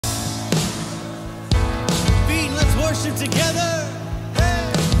worship together.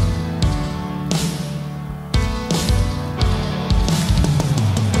 Hey.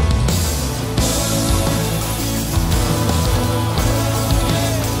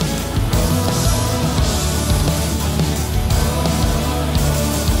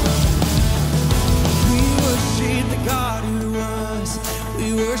 We worship the God who was. We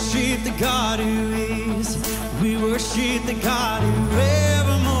worship the God who is. We worship the God who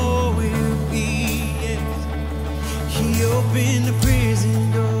evermore will be. He opened the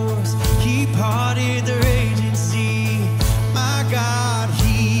prison doors. He parted the raging sea. My God,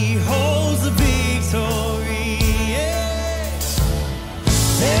 He holds the victory.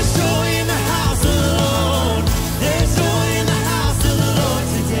 There's joy in the house of the Lord. There's joy in the house of the Lord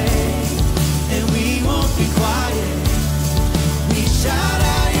today. And we won't be quiet. We shout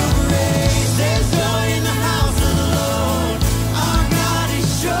out your praise. There's joy in the house of the Lord. Our God is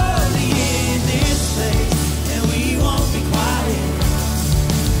surely in this place. And we won't be quiet.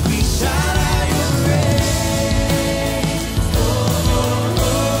 We shout out your praise. Oh, oh,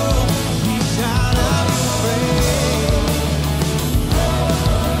 oh. We shout out your praise.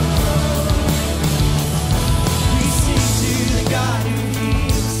 We sing to the God who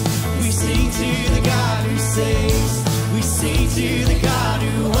heals. We sing to the God who saves. We sing to the God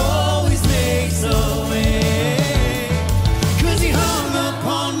who always makes a way. 'Cause He hung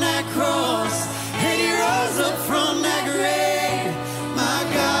upon that cross and He rose up from that grave. My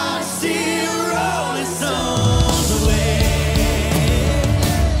God, still rolling stones away.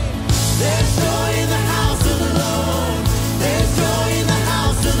 There's joy in the house of the Lord. There's joy in the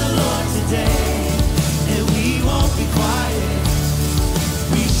house of the Lord today. And we won't be quiet.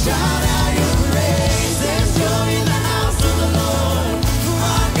 We shout out your praise. There's joy in the house of the Lord. For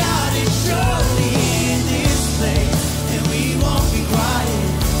our God is surely in this place. And we won't be quiet.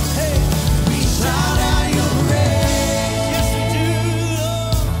 Hey, we shout out your praise. Yes, we do,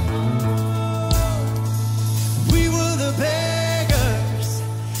 Lord. We were the beggars,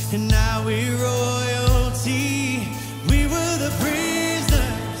 and now we're royalty. We were the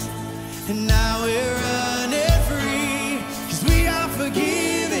prisoners, and now we're running free. 'Cause we are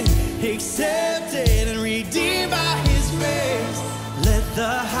forgiven, accepted, and redeemed by His grace. Let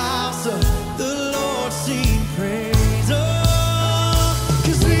the house of the Lord sing praise. Oh,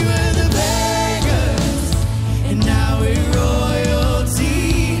 'cause we were the beggars, and now we're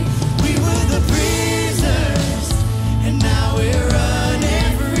royalty. We were the prisoners, and now we're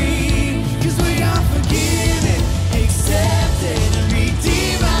running free. 'Cause we are forgiven, accepted, and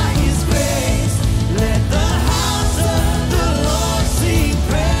redeemed by His grace. Let the house of the Lord sing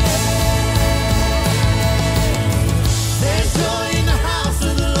praise. There's joy in the house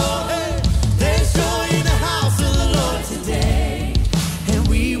of the Lord. Hey, there's joy in the house of the Lord today. And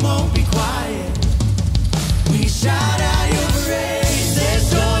we won't be quiet. We shout out your praise. There's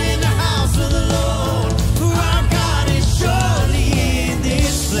joy in the house of the Lord. For our God is surely in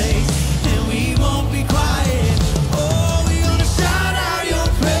this place. And we won't be quiet. Oh, we're gonna shout out your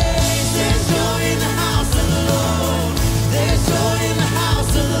praise. There's joy in the house of the Lord. There's joy in the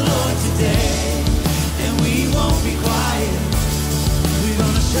house of the Lord today. And we won't be quiet. We're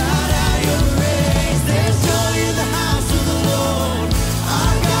gonna shout out your praise. There's joy in the house of the Lord.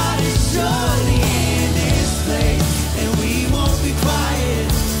 Our God is surely in this place. And we won't be quiet.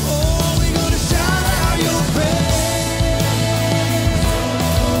 Oh, we're gonna shout out your praise.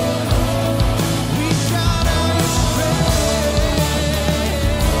 We shout out your praise.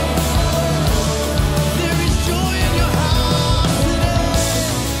 There is joy in your house today.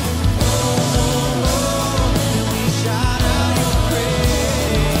 And we shout out your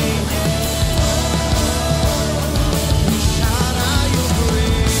praise. We shout out your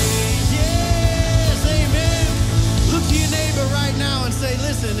praise. Yes, amen. Look to your neighbor right now and say,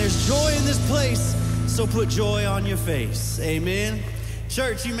 listen, there's joy in this place, so put joy on your face. Amen.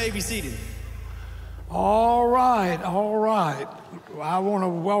 Church, you may be seated. All right, all right. I want to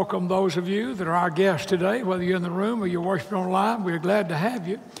welcome those of you that are our guests today, whether you're in the room or you're worshiping online. We're glad to have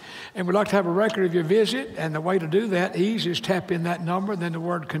you. And we'd like to have a record of your visit. And the way to do that, easy, is tap in that number, then the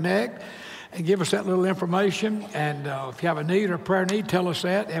word connect, and give us that little information. And if you have a need or prayer need, tell us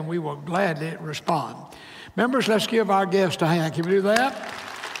that, and we will gladly respond. Members, let's give our guests a hand. Can we do that?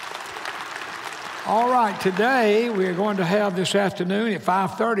 All right, today we're going to have this afternoon at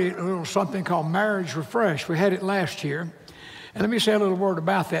 5:30 a little something called Marriage Refresh. We had it last year. And let me say a little word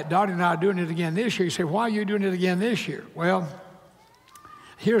about that. Dottie and I are doing it again this year. You say, why are you doing it again this year? Well,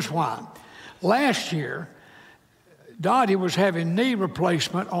 here's why. Last year, Dottie was having knee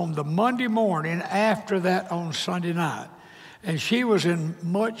replacement on the Monday morning, after that on Sunday night. And she was in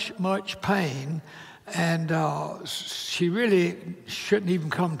much, much pain. And she really shouldn't even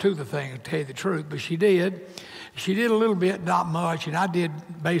come to the thing, to tell you the truth, but she did. She did a little bit, not much, and I did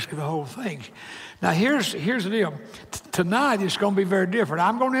basically the whole thing. Now, here's the deal. Tonight, it's going to be very different.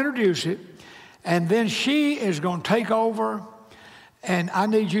 I'm going to introduce it, and then she is going to take over, and I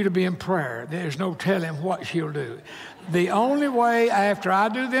need you to be in prayer. There's no telling what she'll do. The only way after I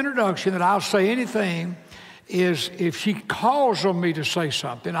do the introduction that I'll say anything is if she calls on me to say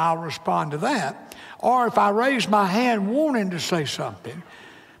something, I'll respond to that. Or if I raise my hand wanting to say something,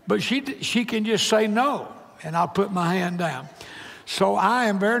 but she can just say no, and I'll put my hand down. So I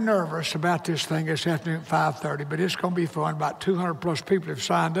am very nervous about this thing this afternoon at 5:30, but it's going to be fun. About 200 plus people have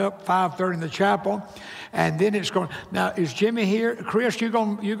signed up, 5:30 in the chapel, and then it's going. Now, is Jimmy here? Chris, you're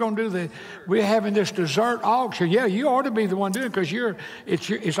going to we're having this dessert auction. Yeah, you ought to be the one doing it because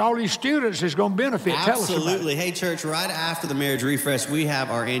it's all these students that's going to benefit. Absolutely. Tell us about it. Hey, church, right after the marriage refresh, we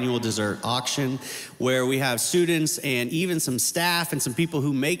have our annual dessert auction where we have students and even some staff and some people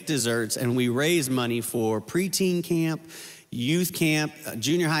who make desserts, and we raise money for preteen camp, youth camp,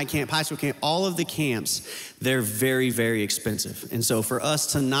 junior high camp, high school camp, all of the camps. They're very, very expensive. And so for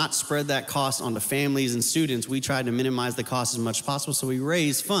us to not spread that cost onto families and students, we try to minimize the cost as much as possible, so we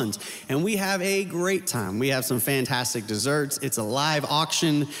raise funds. And we have a great time. We have some fantastic desserts. It's a live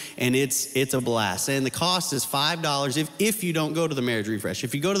auction, and it's a blast. And the cost is $5 if you don't go to the marriage refresh.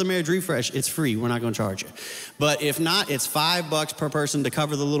 If you go to the marriage refresh, it's free. We're not going to charge you. But if not, it's $5 per person to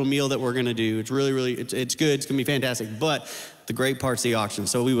cover the little meal that we're going to do. It's really, it's good. It's going to be fantastic. But the great part's the auction.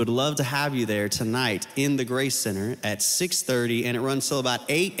 So we would love to have you there tonight in the Grace Center at 6:30, and it runs till about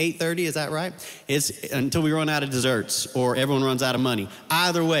 8:30. Is that right? It's until we run out of desserts or everyone runs out of money.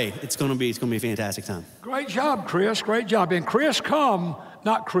 Either way, it's going to be a fantastic time. Great job, Chris. Great job. And Rick.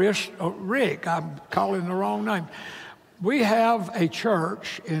 I'm calling the wrong name. We have a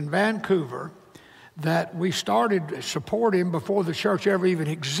church in Vancouver that we started supporting before the church ever even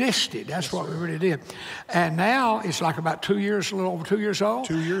existed. That's what we really did. And now it's like about 2 years, a little over 2 years old.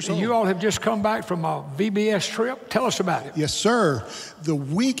 2 years old. And you all have just come back from a VBS trip. Tell us about it. Yes, sir. The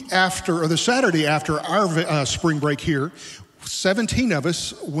week after, or the Saturday after our spring break here, 17 of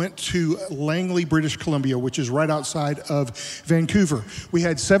us went to Langley, British Columbia, which is right outside of Vancouver. We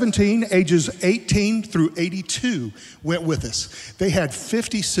had 17, ages 18 through 82 went with us. They had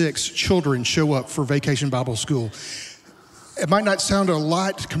 56 children show up for Vacation Bible School. It might not sound a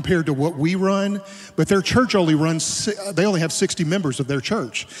lot compared to what we run, but their church only they only have 60 members of their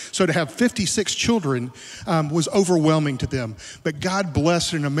church. So to have 56 children was overwhelming to them. But God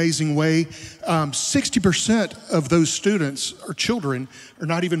blessed in an amazing way. 60% of those students or children are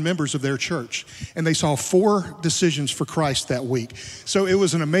not even members of their church. And they saw 4 decisions for Christ that week. So it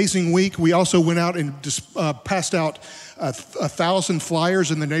was an amazing week. We also went out and passed out 1,000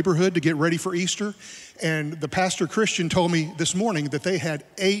 flyers in the neighborhood to get ready for Easter. And the pastor Christian told me this morning that they had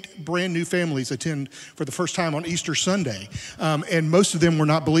 8 brand new families attend for the first time on Easter Sunday. And most of them were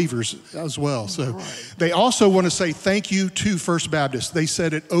not believers as well. So they also want to say thank you to First Baptist. They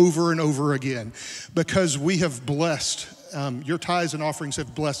said it over and over again because we have blessed. Your tithes and offerings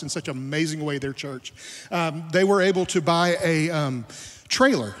have blessed in such an amazing way their church. They were able to buy a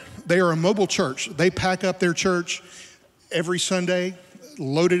trailer. They are a mobile church. They pack up their church every Sunday,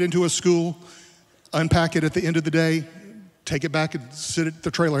 load it into a school, unpack it at the end of the day, take it back and sit at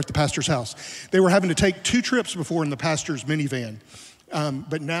the trailer at the pastor's house. They were having to take 2 trips before in the pastor's minivan.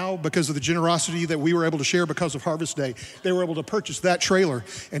 But now, because of the generosity that we were able to share because of Harvest Day, they were able to purchase that trailer.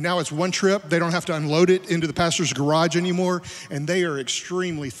 And now it's one trip. They don't have to unload it into the pastor's garage anymore. And they are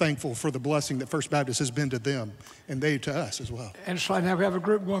extremely thankful for the blessing that First Baptist has been to them and they to us as well. And Sly, now we have a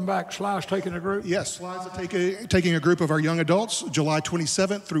group going back. Sly's taking a group? Yes, Sly's taking a group of our young adults July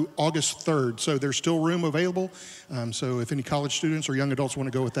 27th through August 3rd. So there's still room available. So if any college students or young adults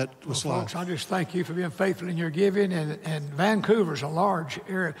want to go with that, with Sly. Folks, I just thank you for being faithful in your giving. And Vancouver's a large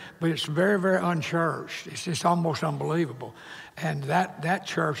area, but it's very, very unchurched. It's just almost unbelievable. And that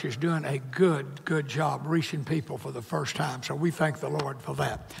church is doing a good job reaching people for the first time. So we thank the Lord for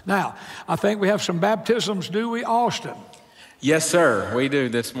that. Now, I think we have some baptisms, do we, Austin? Yes, sir, we do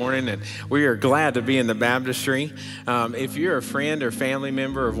this morning, and we are glad to be in the baptistry. If you're a friend or family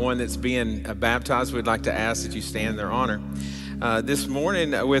member of one that's being baptized, we'd like to ask that you stand in their honor. This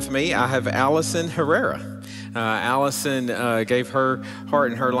morning with me, I have Allison Herrera. Allison gave her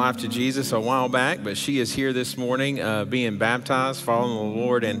heart and her life to Jesus a while back, but she is here this morning being baptized, following the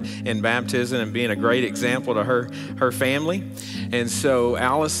Lord in baptism and being a great example to her family. And so,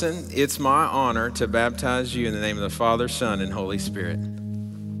 Allison, it's my honor to baptize you in the name of the Father, Son, and Holy Spirit.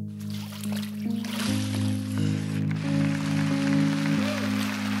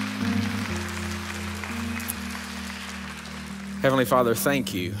 Heavenly Father,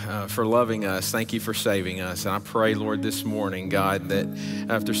 thank you for loving us. Thank you for saving us. And I pray, Lord, this morning, God, that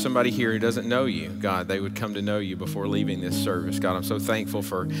if there's somebody here who doesn't know you, God, they would come to know you before leaving this service. God, I'm so thankful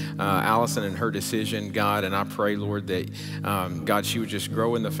for Allison and her decision, God, and I pray, Lord, that, God, she would just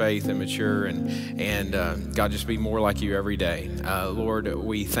grow in the faith and mature and God, just be more like you every day. Lord,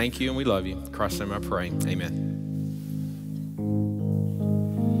 we thank you and we love you. In Christ's name I pray. Amen.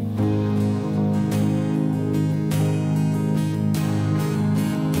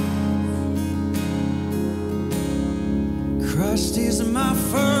 Christ is my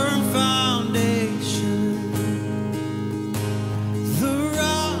firm foundation, the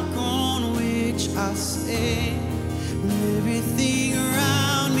rock on which I stand. When everything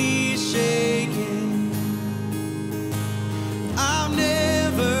around me is shaking, I've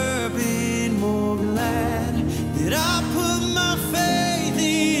never been more glad that I put my faith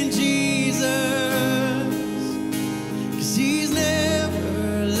in Jesus, 'cause he's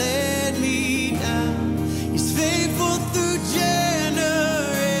never let me down. He's faithful through generations,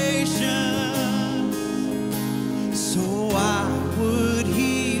 so why would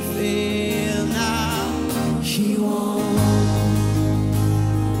he fail now? He won't.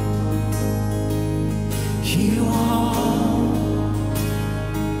 He won't.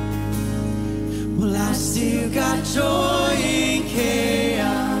 Well, I still got joy in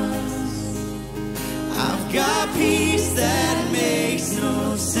chaos. I've got peace that makes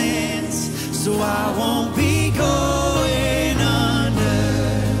no sense, so I won't be going under.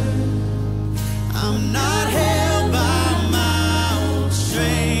 I'm not held by my own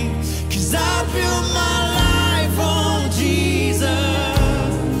strength, 'cause I built my life on Jesus.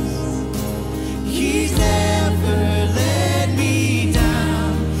 He's never let me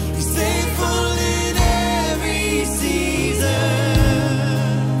down. He's faithful in every season.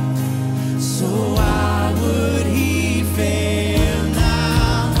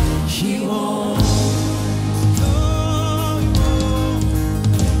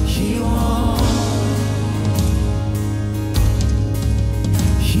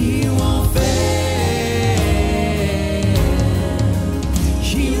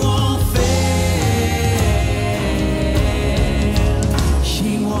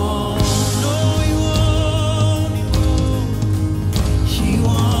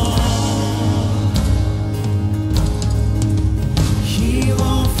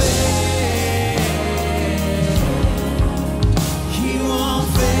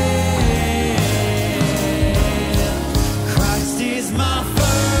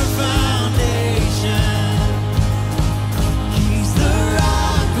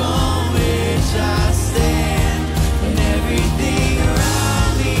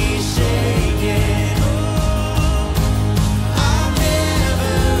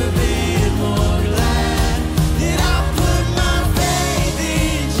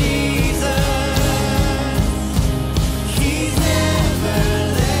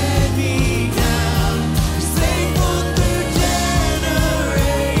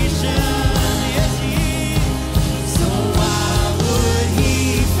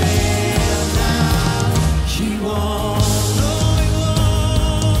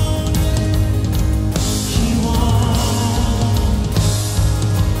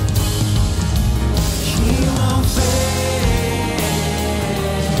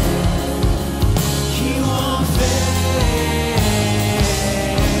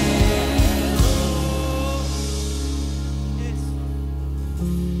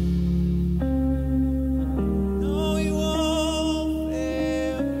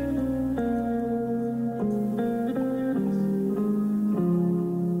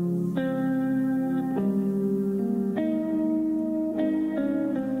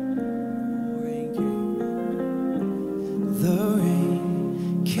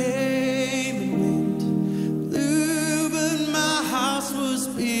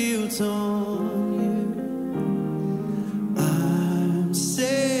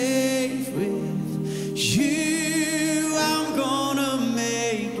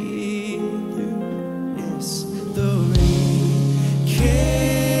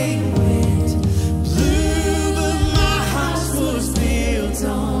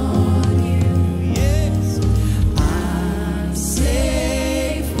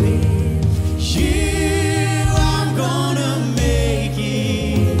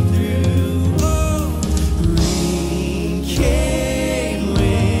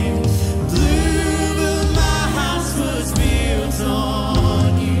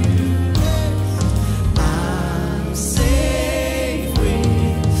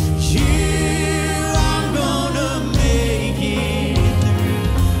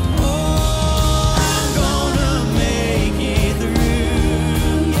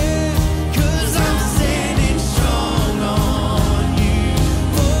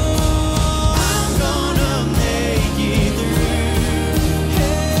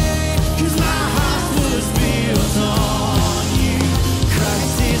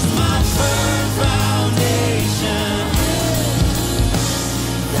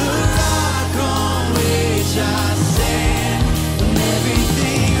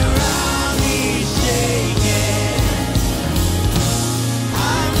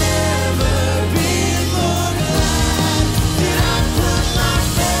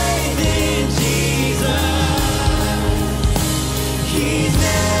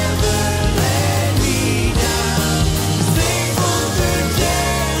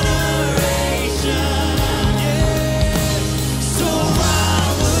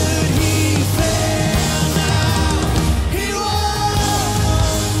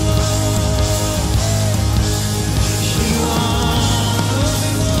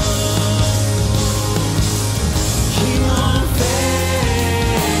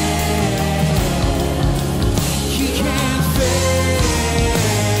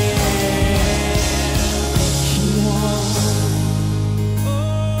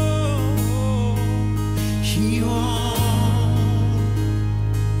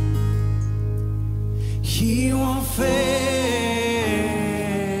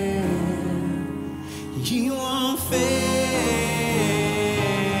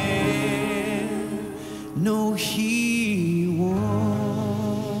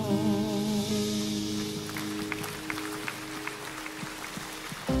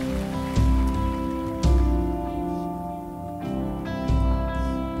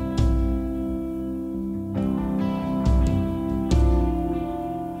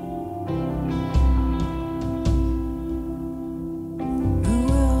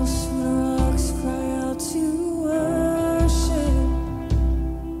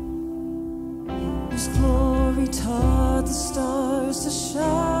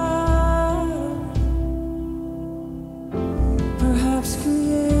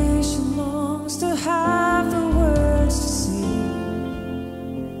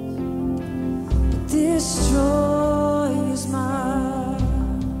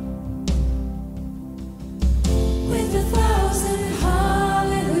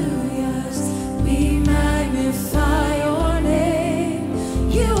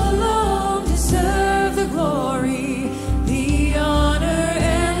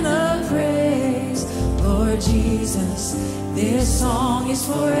 This song is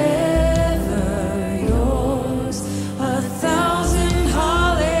forever yours. 1,000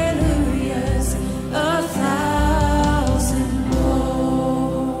 hallelujahs, 1,000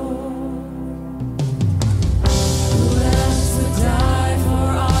 more. Who else would die for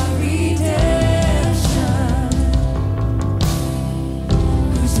our redemption?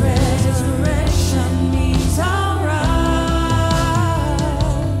 Whose resurrection means our rise.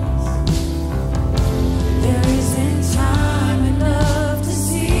 There isn't time enough to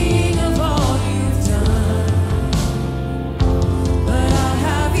sing of all you've done, but I'll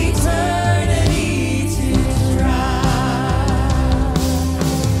have eternity to try.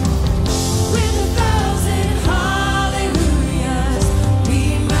 With 1,000 hallelujahs,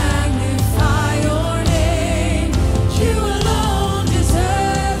 we magnify your name. You alone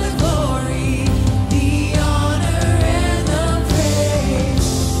deserve the glory, the honor, and the praise.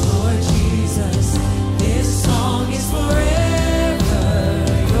 Lord Jesus, this song is forever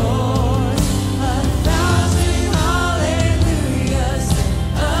yours. 1,000 hallelujahs,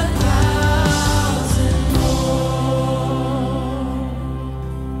 1,000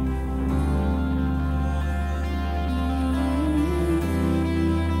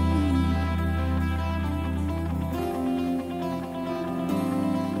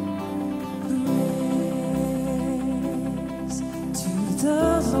 Praise to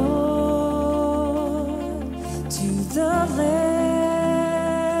the Lord, to the Lamb,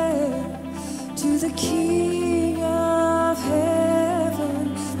 to the King of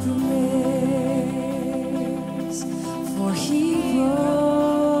heaven. Praise, for he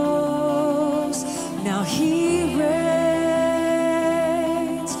rose, now he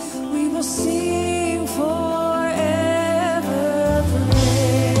reigns. We will sing forever.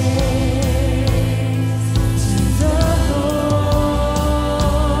 Praise to the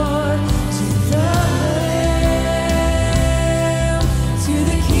Lord, to the Lamb, to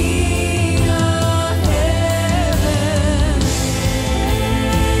the King of heaven.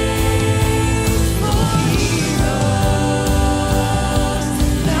 For he rose,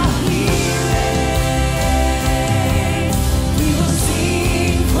 now he reigns. We will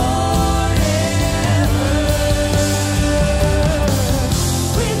sing forever.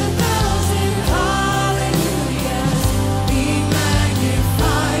 With 1,000 hallelujahs, we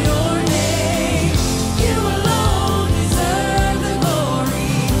magnify your name. You alone deserve the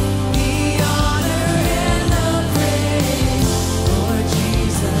glory, the honor, and the praise. Lord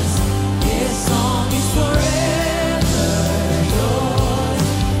Jesus, this song is forever yours.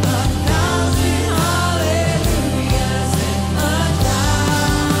 1,000 hallelujahs and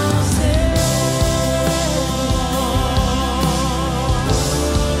 1,000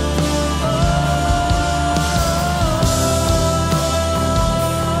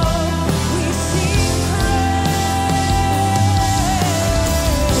 We sing praise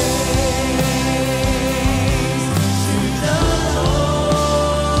to the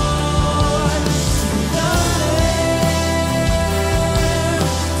Lord, to the Lamb,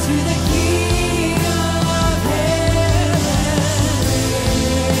 to the King of heaven.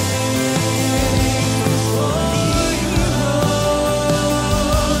 For he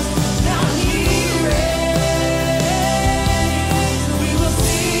rose, now he reigns. We will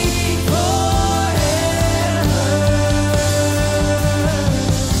sing forever.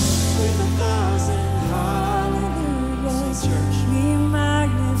 With 1,000 hallelujahs, we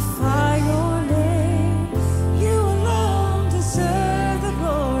magnify your name. You alone deserve the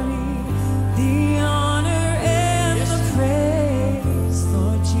glory, the honor, and the praise.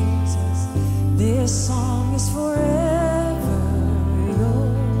 Lord Jesus, this song is forever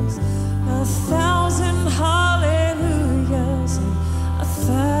yours. 1,000 hallelujahs and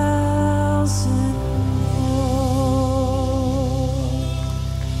 1,000 more.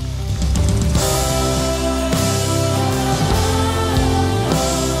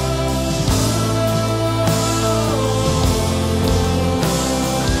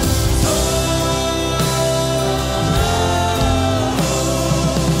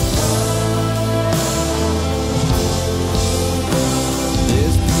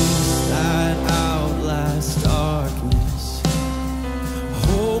 There's peace that outlasts darkness,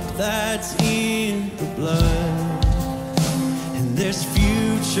 hope that's in the blood, and there's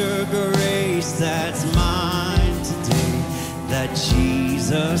future grace that's mine today, that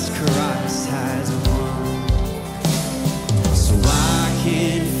Jesus Christ has won. So I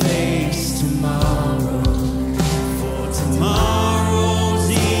can face tomorrow, for tomorrow's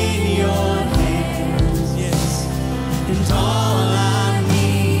in your hands, yes, and all I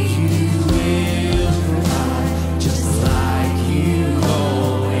need you will provide, just like you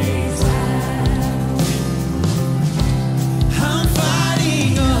always have.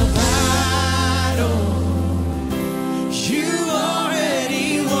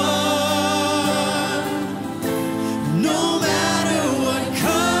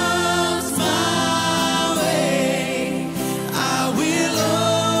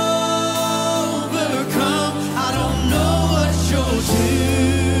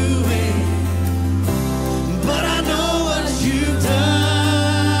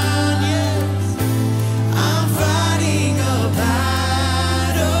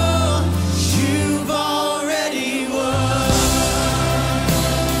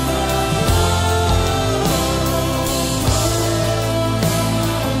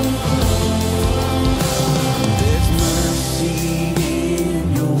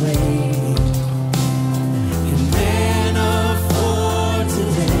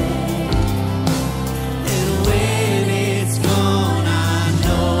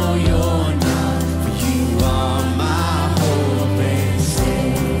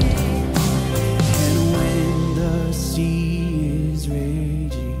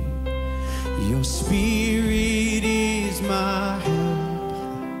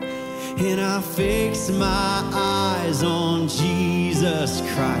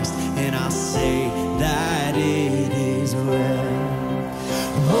 Christ, and I'll say that it is well.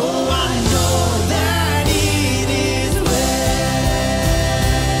 Oh, I know that it is well.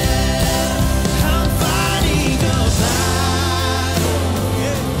 I'm fighting a battle,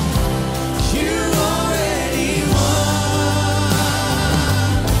 yeah. You already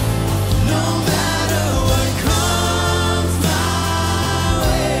won. No matter what comes my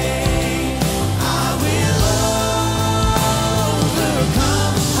way, I will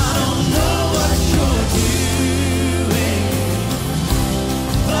overcome. I don't know what you're doing,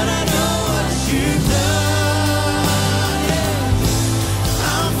 but I know what you've done. Yeah.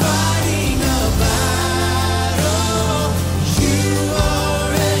 I'm fighting a battle you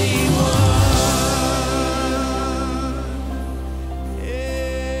already won.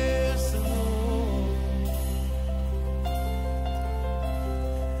 Yes, Lord.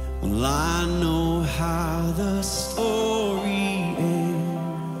 Well, I know how the story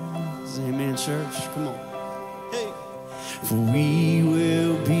ends. Amen, church. Come on. Hey. For we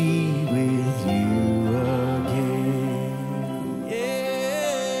will be with you again.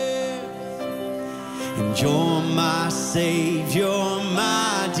 Yeah. And you're my Savior,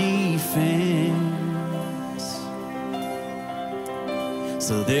 my defense.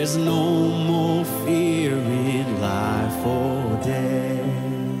 So there's no more fear in life or death.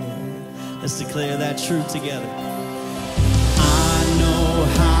 Let's declare that truth together. I know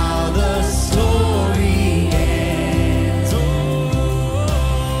how the story ends. Oh,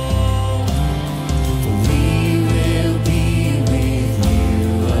 for we will be with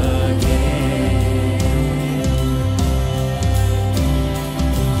you again.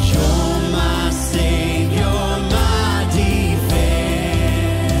 You're my Savior, my defense.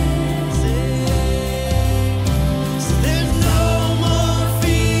 So there's no more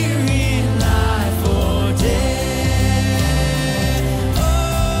fear in life or death. Oh,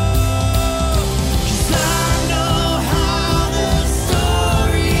 'cause I know how the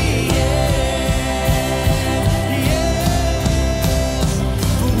story ends. Yes,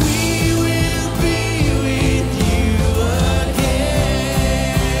 but we will be with you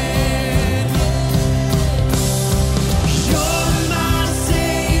again. You're my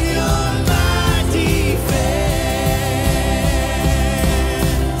Savior, my defense.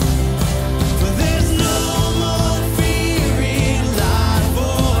 For there's no more fear in life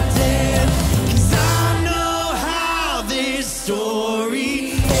or death. 'Cause I know how this story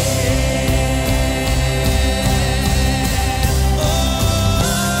ends.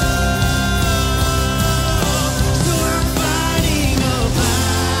 Oh, so I'm fighting a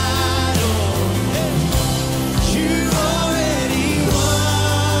battle you already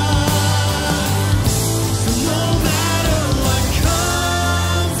won. So no matter what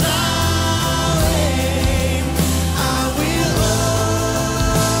comes our way, I will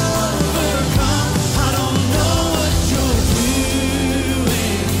overcome. I don't know what you're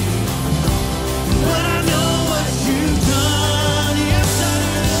doing, but I know what you've done. Yes, I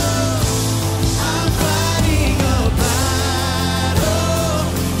do. I'm fighting a battle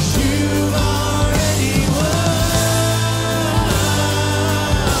you've already won.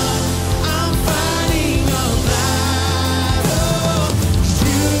 I'm fighting a battle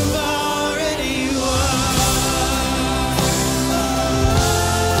you've already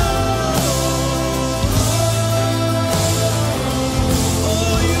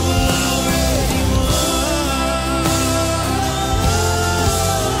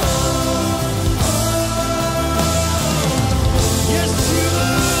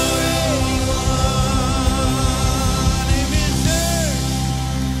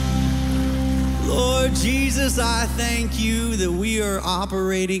Lord Jesus, I thank you that we are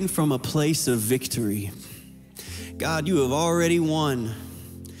operating from a place of victory. God, you have already won,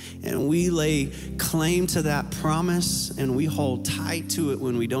 and we lay claim to that promise, and we hold tight to it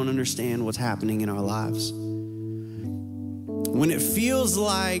when we don't understand what's happening in our lives. When it feels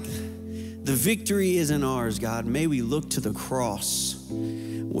like the victory isn't ours, God, may we look to the cross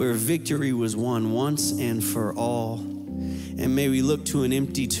where victory was won once and for all. And may we look to an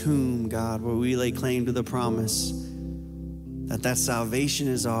empty tomb, God, where we lay claim to the promise that salvation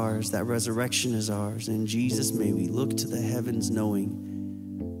is ours, that resurrection is ours. And Jesus, may we look to the heavens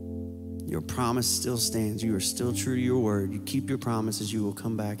knowing your promise still stands. You are still true to your word. You keep your promises. You will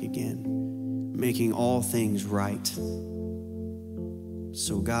come back again, making all things right.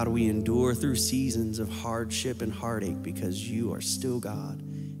 So God, we endure through seasons of hardship and heartache because you are still God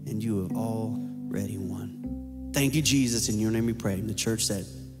and you have already won. Thank you, Jesus. In your name we pray. And the church said,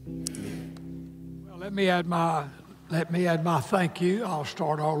 Well, let me add my Let me add my thank you. I'll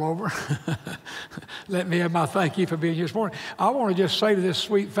start all over. Let me add my thank you for being here this morning. I want to just say to this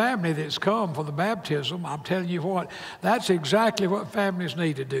sweet family that's come for the baptism, I'm telling you what, that's exactly what families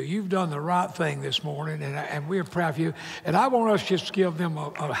need to do. You've done the right thing this morning, and we're proud of you. And I want us just to give them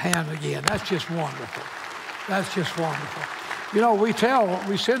a hand again. That's just wonderful. That's just wonderful. You know, we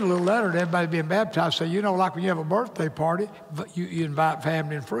send a little letter to everybody being baptized, say, you know, like when you have a birthday party, you invite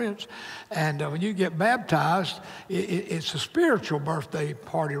family and friends. And when you get baptized, it's a spiritual birthday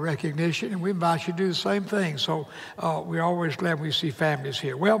party recognition, and we invite you to do the same thing. So we're always glad we see families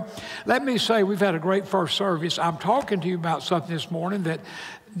here. Well, let me say we've had a great first service. I'm talking to you about something this morning that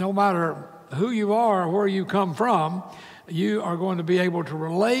no matter who you are or where you come from, you are going to be able to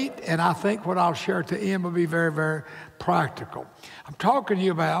relate, and I think what I'll share at the end will be very, very practical. I'm talking to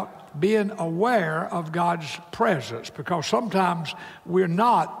you about being aware of God's presence, because sometimes we're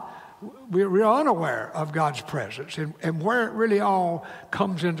unaware of God's presence, and where it really all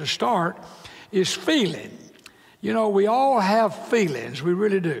comes into start is feeling. You know, we all have feelings, we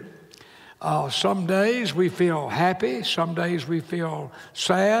really do. Some days we feel happy, some days we feel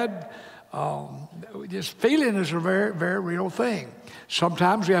sad. Just feeling is a very, very real thing.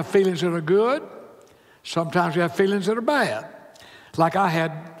 Sometimes we have feelings that are good. Sometimes we have feelings that are bad. Like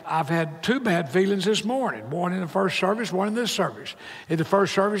I've had two bad feelings this morning. One in the first service, one in this service. In the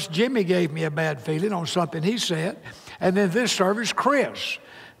first service, Jimmy gave me a bad feeling on something he said. And then this service, Chris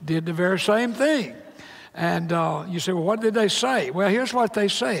did the very same thing. And you say, well, what did they say? Well, here's what they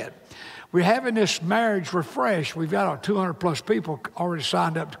said. We're having this marriage refresh. We've got 200 plus people already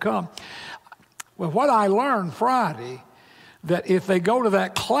signed up to come. Well, what I learned Friday, that if they go to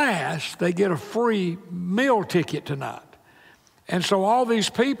that class, they get a free meal ticket tonight. And so all these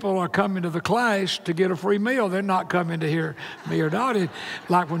people are coming to the class to get a free meal. They're not coming to hear me or not.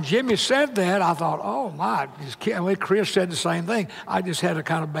 Like when Jimmy said that, I thought, oh my, Chris said the same thing. I just had a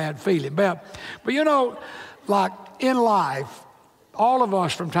kind of bad feeling. But you know, like in life, all of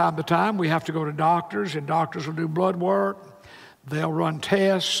us from time to time, we have to go to doctors, and doctors will do blood work. They'll run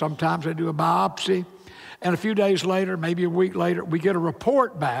tests. Sometimes they do a biopsy. And a few days later, maybe a week later, we get a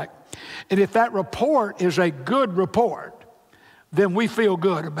report back. And if that report is a good report, then we feel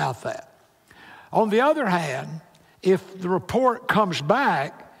good about that. On the other hand, if the report comes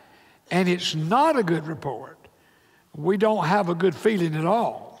back and it's not a good report, we don't have a good feeling at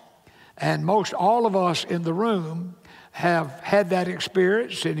all. And all of us in the room have had that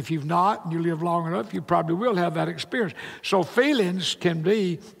experience, and if you've not, and you live long enough, you probably will have that experience. So feelings can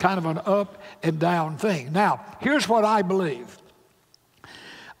be kind of an up and down thing. Now, here's what I believe.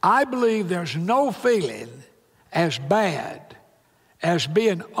 I believe there's no feeling as bad as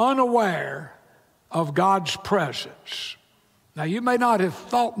being unaware of God's presence. Now, you may not have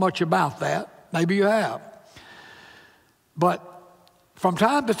thought much about that. Maybe you have. But from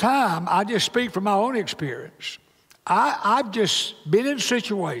time to time, I just speak from my own experience. I've just been in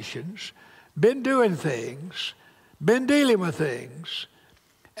situations, been doing things, been dealing with things,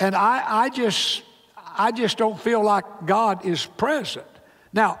 and I just don't feel like God is present.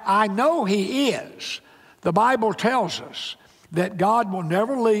 Now, I know He is. The Bible tells us that God will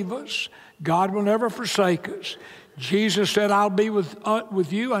never leave us. God will never forsake us. Jesus said, I'll be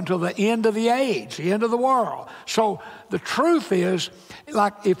with you until the end of the age, the end of the world. So the truth is,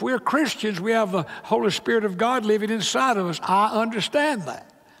 like if we're Christians, we have the Holy Spirit of God living inside of us. I understand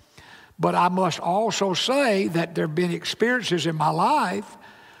that. But I must also say that there have been experiences in my life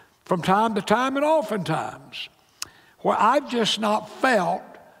from time to time and oftentimes where I've just not felt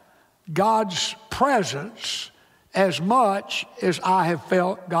God's presence as much as I have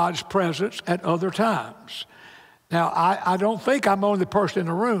felt God's presence at other times. Now, I don't think I'm the only person in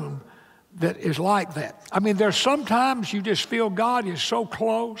the room that is like that. I mean, there's sometimes you just feel God is so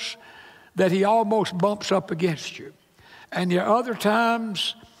close that He almost bumps up against you. And there are other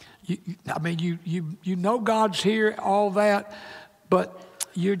times, you know God's here, all that, but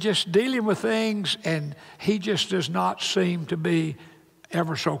you're just dealing with things and He just does not seem to be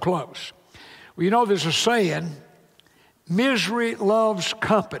ever so close. Well, you know, there's a saying, misery loves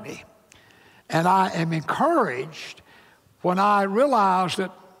company. And I am encouraged when I realize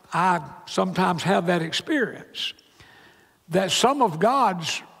that I sometimes have that experience, that some of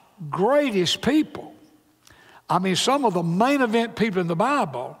God's greatest people, I mean, some of the main event people in the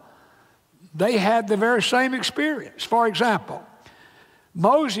Bible, they had the very same experience. For example,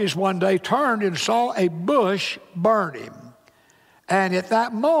 Moses one day turned and saw a bush burning. And at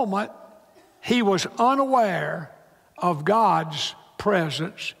that moment, he was unaware of God's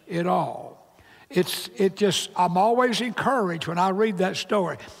presence at all. I'm always encouraged when I read that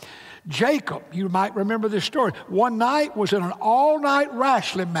story. Jacob, you might remember this story, one night was in an all-night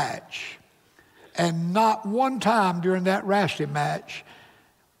wrestling match. And not one time during that wrestling match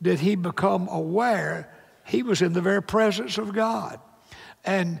did he become aware he was in the very presence of God.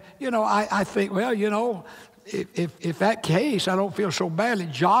 And, I think, well, if that case, I don't feel so badly.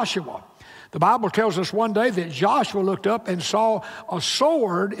 Joshua, the Bible tells us one day that Joshua looked up and saw a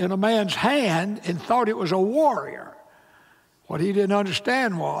sword in a man's hand and thought it was a warrior. What he didn't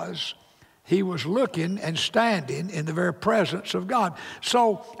understand was he was looking and standing in the very presence of God.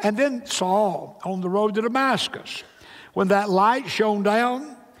 So, and then Saul on the road to Damascus, when that light shone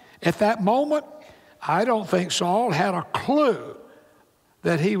down, at that moment, I don't think Saul had a clue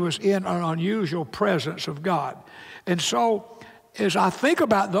that he was in an unusual presence of God. And so, as I think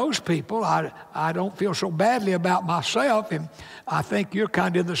about those people, I don't feel so badly about myself, and I think you're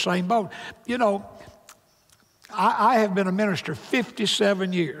kind of in the same boat. I have been a minister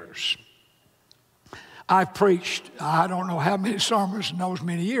 57 years. I've preached, I don't know how many sermons in those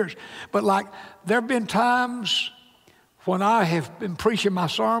many years, but there have been times when I have been preaching my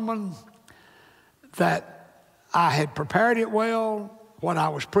sermon that I had prepared it well, what I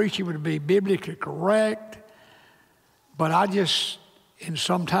was preaching would be biblically correct, but I just, and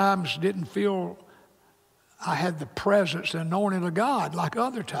sometimes didn't feel I had the presence and anointing of God like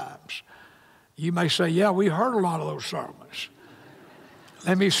other times. You may say, yeah, we heard a lot of those sermons.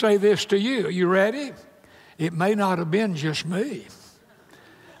 Let me say this to you. Are you ready? It may not have been just me.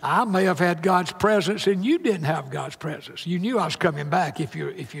 I may have had God's presence and you didn't have God's presence. You knew I was coming back if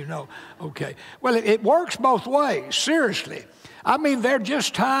you know. Okay. Well, it works both ways, seriously. I mean, there are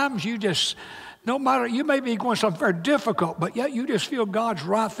just times no matter, you may be going something very difficult, but yet you just feel God's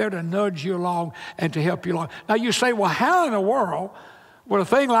right there to nudge you along and to help you along. Now you say, well, how in the world would a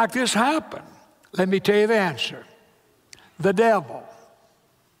thing like this happen? Let me tell you the answer. The devil.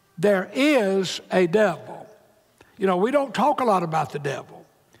 There is a devil. We don't talk a lot about the devil.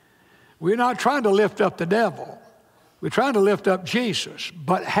 We're not trying to lift up the devil. We're trying to lift up Jesus.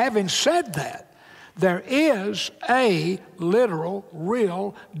 But having said that, there is a literal,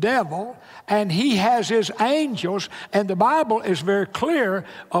 real devil, and he has his angels, and the Bible is very clear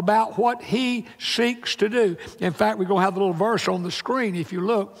about what he seeks to do. In fact, we're going to have a little verse on the screen if you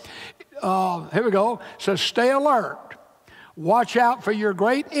look. Here we go. It says, stay alert. Watch out for your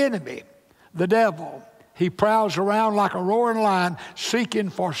great enemy, the devil. He prowls around like a roaring lion, seeking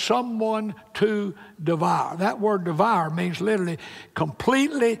for someone to devour. That word devour means literally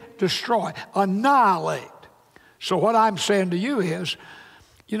completely destroy, annihilate. So what I'm saying to you is,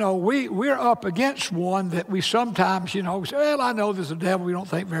 we're up against one that we sometimes, say, well, I know there's a devil. We don't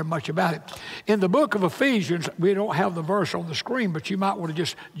think very much about it. In the book of Ephesians, we don't have the verse on the screen, but you might want to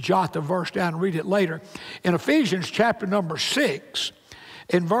just jot the verse down and read it later. In Ephesians chapter number 6,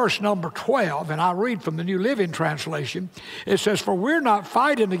 in verse number 12, and I read from the New Living Translation, it says, for we're not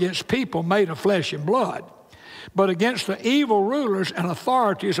fighting against people made of flesh and blood, but against the evil rulers and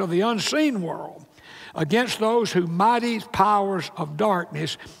authorities of the unseen world, against those who mighty powers of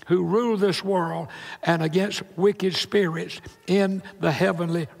darkness who rule this world, and against wicked spirits in the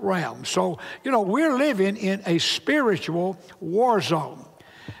heavenly realm. So, we're living in a spiritual war zone.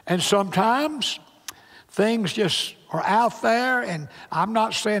 And sometimes things just are out there, and I'm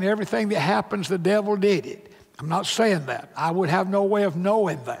not saying everything that happens, the devil did it. I'm not saying that. I would have no way of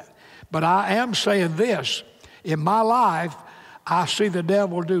knowing that. But I am saying this. In my life, I see the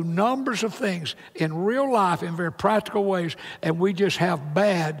devil do numbers of things in real life in very practical ways, and we just have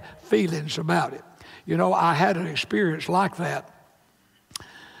bad feelings about it. I had an experience like that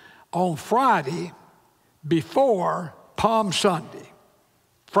on Friday before Palm Sunday.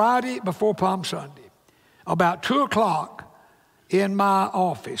 Friday before Palm Sunday. About 2 o'clock in my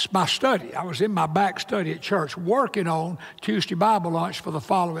office, my study. I was in my back study at church working on Tuesday Bible lunch for the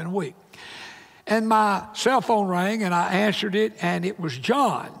following week. And my cell phone rang, and I answered it, and it was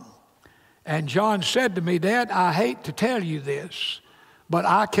John. And John said to me, Dad, I hate to tell you this, but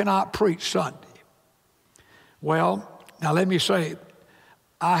I cannot preach Sunday. Well, now let me say,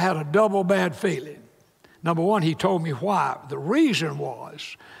 I had a double bad feeling. Number one, he told me why. The reason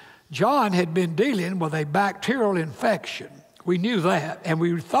was John had been dealing with a bacterial infection. We knew that, and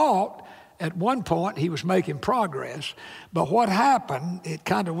we thought at one point he was making progress. But what happened, it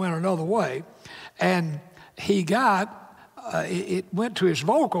kind of went another way, and he got, it went to his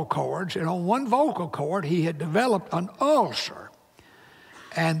vocal cords, and on one vocal cord he had developed an ulcer.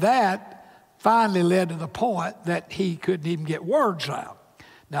 And that finally led to the point that he couldn't even get words out.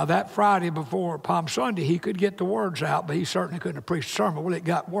 Now, that Friday before Palm Sunday, he could get the words out, but he certainly couldn't have preached a sermon. Well, it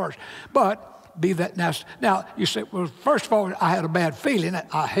got worse. But be that nasty. Now, you say, well, first of all, I had a bad feeling.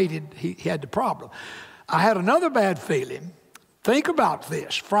 I hated he had the problem. I had another bad feeling. Think about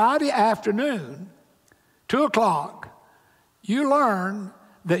this. Friday afternoon, 2 o'clock, you learn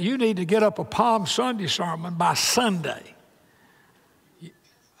that you need to get up a Palm Sunday sermon by Sunday.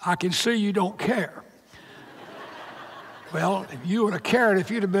 I can see you don't care. Well, you would have cared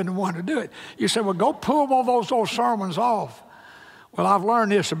if you'd have been the one to do it. You say, well, go pull one of those old sermons off. Well, I've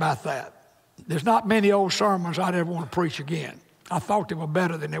learned this about that. There's not many old sermons I'd ever want to preach again. I thought they were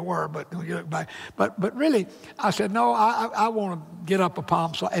better than they were, but when you look back. But really, I said, no, I want to get up a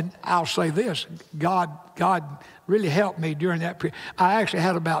Palm Sunday. And I'll say this, God really helped me during that period. I actually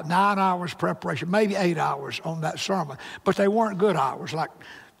had about 9 hours preparation, maybe 8 hours on that sermon. But they weren't good hours, like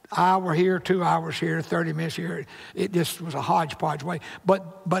hour here, 2 hours here, 30 minutes here. It just was a hodgepodge way. But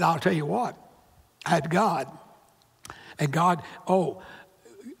I'll tell you what, I had God. And God,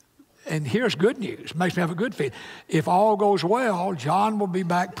 and here's good news. Makes me have a good feeling. If all goes well, John will be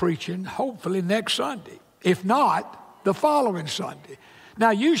back preaching hopefully next Sunday. If not, the following Sunday.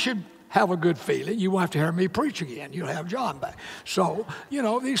 Now, you should have a good feeling. You won't have to hear me preach again. You'll have John back. So,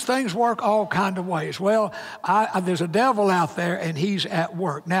 these things work all kind of ways. Well, there's a devil out there, and he's at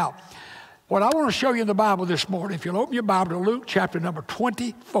work. Now, what I want to show you in the Bible this morning, if you'll open your Bible to Luke chapter number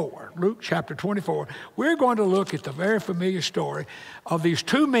 24, Luke chapter 24, we're going to look at the very familiar story of these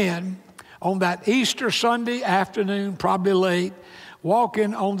two men on that Easter Sunday afternoon, probably late,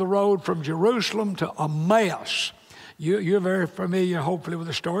 walking on the road from Jerusalem to Emmaus. You're very familiar, hopefully, with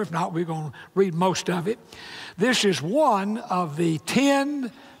the story. If not, we're going to read most of it. This is one of the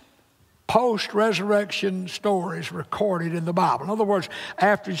 10 post-resurrection stories recorded in the Bible. In other words,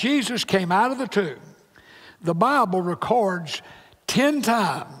 after Jesus came out of the tomb, the Bible records 10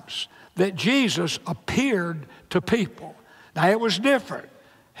 times that Jesus appeared to people. Now, it was different.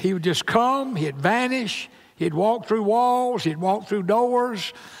 He would just come, he'd vanish, he'd walk through walls, he'd walk through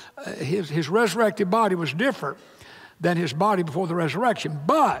doors. His resurrected body was different than his body before the resurrection.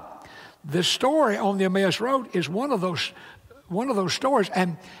 But the story on the Emmaus Road is one of those stories.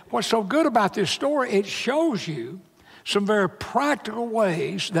 And what's so good about this story, it shows you some very practical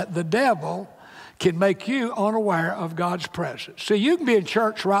ways that the devil can make you unaware of God's presence. See, you can be in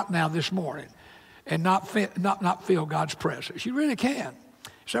church right now this morning and not feel God's presence. You really can. You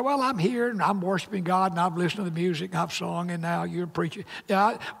say, well, I'm here and I'm worshiping God and I've listened to the music and I've sung and now you're preaching.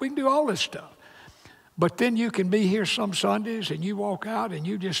 Yeah, we can do all this stuff. But then you can be here some Sundays and you walk out and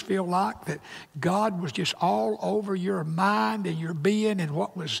you just feel like that God was just all over your mind and your being, and it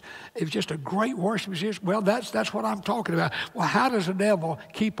was just a great worship. Well, that's what I'm talking about. Well, how does the devil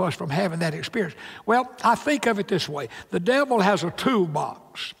keep us from having that experience? Well, I think of it this way. The devil has a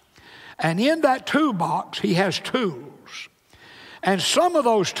toolbox. And in that toolbox, he has tools. And some of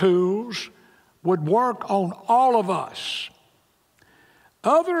those tools would work on all of us.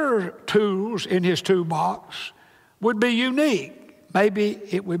 Other tools in his toolbox would be unique. Maybe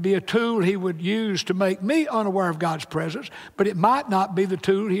it would be a tool he would use to make me unaware of God's presence, but it might not be the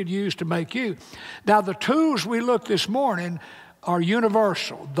tool he'd use to make you. Now, the tools we looked this morning are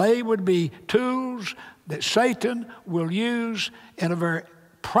universal. They would be tools that Satan will use in a very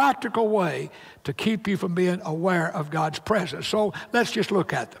practical way to keep you from being aware of God's presence. So let's just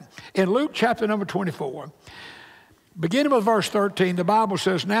look at them. In Luke chapter number 24, beginning with verse 13, the Bible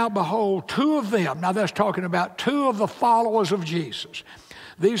says, now behold, two of them. Now that's talking about two of the followers of Jesus.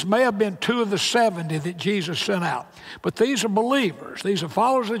 These may have been 2 of the 70 that Jesus sent out. But these are believers. These are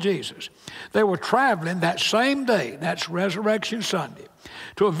followers of Jesus. They were traveling that same day, that's Resurrection Sunday,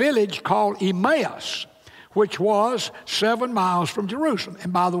 to a village called Emmaus, which was 7 miles from Jerusalem.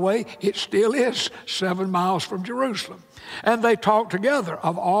 And by the way, it still is 7 miles from Jerusalem. And they talked together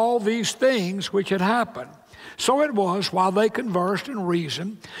of all these things which had happened. So it was, while they conversed and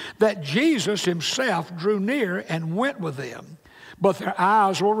reasoned, that Jesus himself drew near and went with them. But their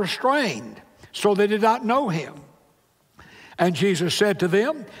eyes were restrained, so they did not know him. And Jesus said to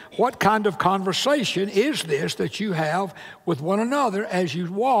them, what kind of conversation is this that you have with one another as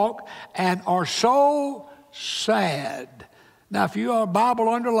you walk and are so sad? Now, if you are a Bible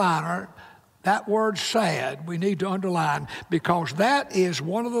underliner, that word sad we need to underline, because that is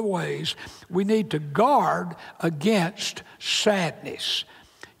one of the ways we need to guard against sadness.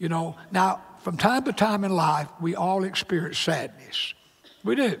 Now, from time to time in life, we all experience sadness.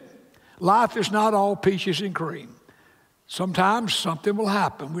 We do. Life is not all peaches and cream. Sometimes something will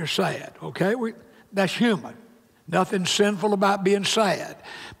happen. We're sad, okay? That's human. Nothing sinful about being sad.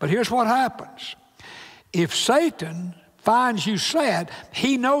 But here's what happens. If Satan finds you sad,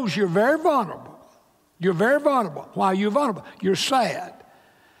 he knows you're very vulnerable. You're very vulnerable. Why are you vulnerable? You're sad.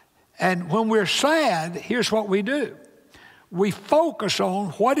 And when we're sad, here's what we do. We focus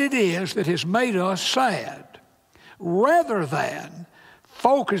on what it is that has made us sad rather than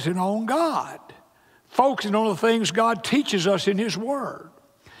focusing on God, focusing on the things God teaches us in His Word.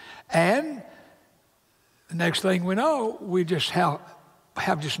 And the next thing we know, we just have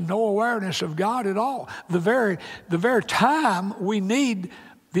just no awareness of God at all. The very time we need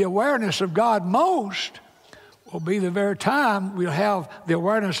the awareness of God most will be the very time we'll have the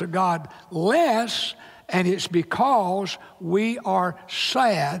awareness of God less, and it's because we are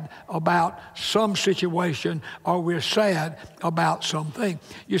sad about some situation or we're sad about something.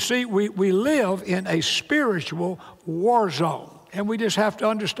 You see, we live in a spiritual war zone, and we just have to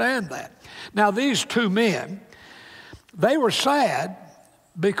understand that. Now, these two men, they were sad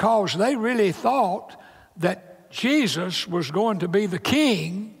because they really thought that Jesus was going to be the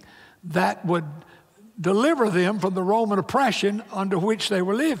king that would deliver them from the Roman oppression under which they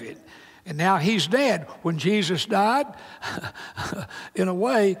were living. And now He's dead. When Jesus died, in a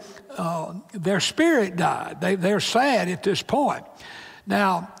way, their spirit died. They're sad at this point.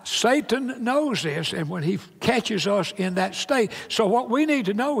 Now, Satan knows this, and when he catches us in that state, so what we need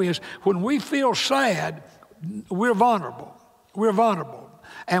to know is when we feel sad, we're vulnerable. We're vulnerable.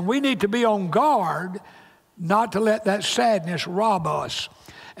 And we need to be on guard not to let that sadness rob us.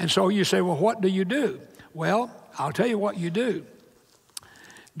 And so you say, well, what do you do? Well, I'll tell you what you do.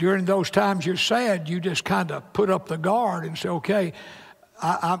 During those times you're sad, you just kind of put up the guard and say, okay,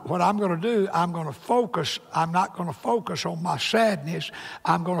 what I'm going to do, I'm going to focus. I'm not going to focus on my sadness.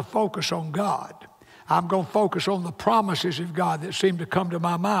 I'm going to focus on God. I'm going to focus on the promises of God that seem to come to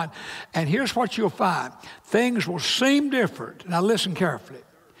my mind. And here's what you'll find. Things will seem different. Now listen carefully,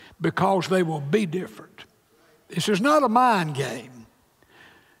 because they will be different. This is not a mind game.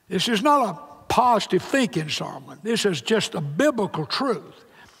 This is not a positive thinking sermon. This is just a biblical truth.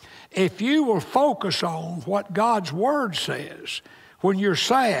 If you will focus on what God's Word says, when you're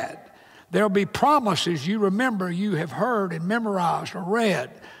sad, there'll be promises you remember you have heard and memorized or read,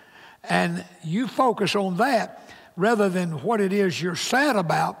 and you focus on that rather than what it is you're sad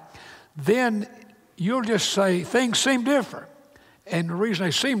about, then you'll just say things seem different. And the reason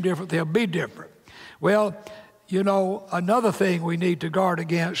they seem different, they'll be different. Well, you know, another thing we need to guard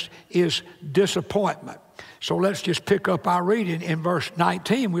against is disappointment. So let's just pick up our reading in verse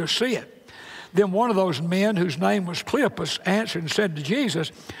 19. We'll see it. Then one of those men, whose name was Cleopas, answered and said to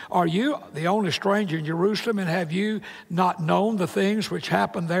Jesus, "Are you the only stranger in Jerusalem, and have you not known the things which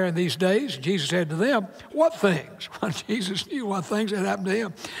happened there in these days?" Jesus said to them, "What things?" Well, Jesus knew what things had happened to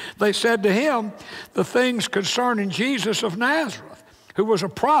him. They said to him, "The things concerning Jesus of Nazareth, who was a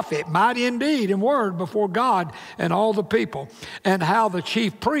prophet, mighty indeed in word before God and all the people, and how the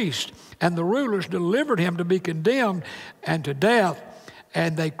chief priests and the rulers delivered him to be condemned and to death,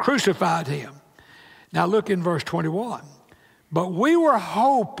 and they crucified him." Now look in verse 21. "But we were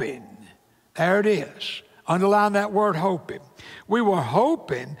hoping," there it is, underline that word hoping. "We were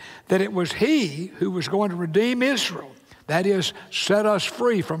hoping that it was He who was going to redeem Israel, that is, set us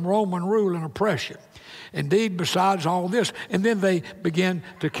free from Roman rule and oppression. Indeed, besides all this," and then they begin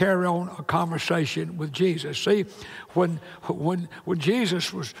to carry on a conversation with Jesus. See, when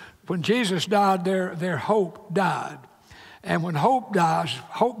Jesus died, their hope died. And when hope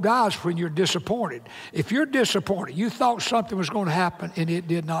dies when you're disappointed. If you're disappointed, you thought something was going to happen and it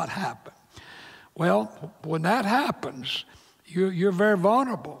did not happen. Well, when that happens, you're very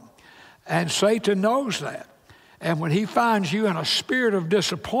vulnerable. And Satan knows that. And when he finds you in a spirit of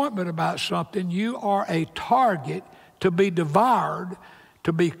disappointment about something, you are a target to be devoured,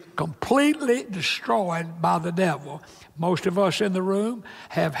 to be completely destroyed by the devil. Most of us in the room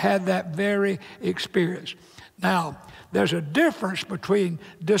have had that very experience. Now, there's a difference between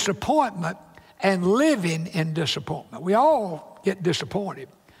disappointment and living in disappointment. We all get disappointed,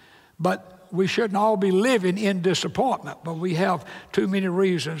 but we shouldn't all be living in disappointment, but we have too many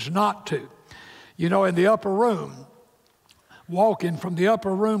reasons not to. You know, in the upper room, walking from the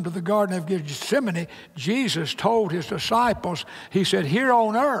upper room to the Garden of Gethsemane, Jesus told his disciples, he said, "Here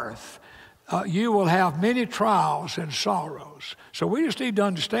on earth, you will have many trials and sorrows." So we just need to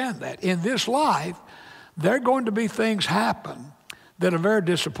understand that. In this life, there are going to be things happen that are very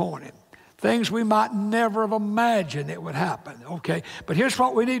disappointing. Things we might never have imagined it would happen, okay? But here's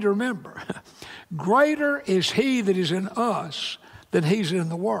what we need to remember. Greater is He that is in us than he's in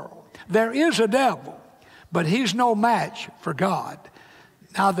the world. There is a devil, but he's no match for God.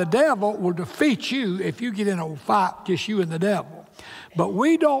 Now, the devil will defeat you if you get in a fight, just you and the devil. But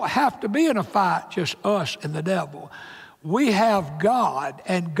we don't have to be in a fight, just us and the devil. We have God,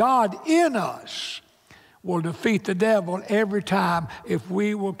 and God in us. will defeat the devil every time if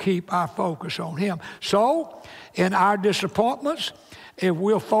we will keep our focus on him. So, in our disappointments, if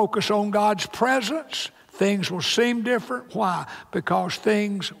we'll focus on God's presence, things will seem different. Why? Because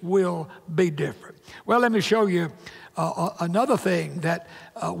things will be different. Well, let me show you another thing that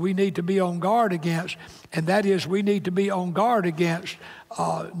we need to be on guard against, and that is we need to be on guard against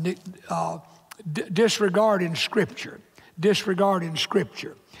disregarding Scripture. Disregarding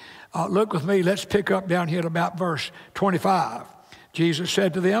Scripture. Look with me, let's pick up down here at about verse 25. Jesus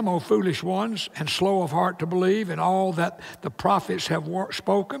said to them, O foolish ones, and slow of heart to believe in all that the prophets have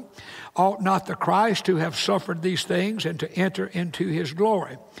spoken, ought not the Christ to have suffered these things and to enter into his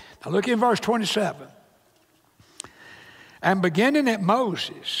glory? Now look in verse 27. And beginning at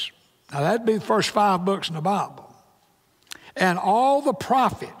Moses, now that'd be the first 5 books in the Bible, and all the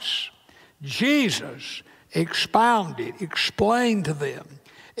prophets, Jesus explained to them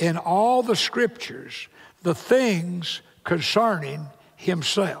in all the Scriptures the things concerning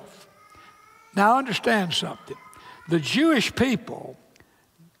himself. Now understand something. The Jewish people,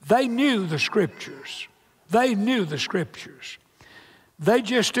 they knew the Scriptures. They knew the Scriptures. They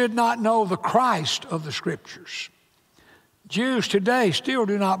just did not know the Christ of the Scriptures. Jews today still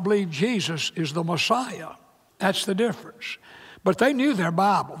do not believe Jesus is the Messiah. That's the difference. But they knew their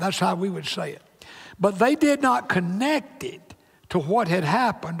Bible. That's how we would say it. But they did not connect it to what had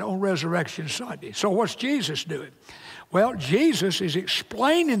happened on Resurrection Sunday. So what's Jesus doing? Well, Jesus is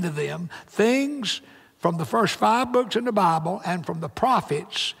explaining to them things from the first 5 books in the Bible and from the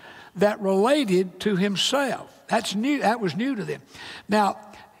prophets that related to himself. That's new. That was new to them. Now,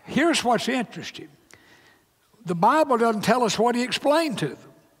 here's what's interesting. The Bible doesn't tell us what he explained to them.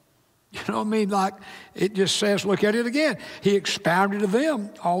 You know what I mean? Like it just says, look at it again. He expounded to them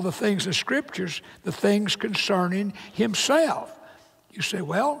all the things in Scriptures, the things concerning himself. You say,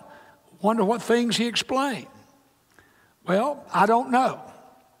 well, wonder what things he explained. Well, I don't know.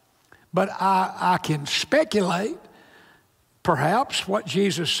 But I can speculate perhaps what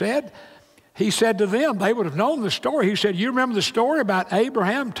Jesus said. He said to them, they would have known the story. He said, you remember the story about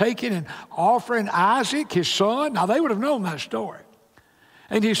Abraham taking and offering Isaac, his son? Now, they would have known that story.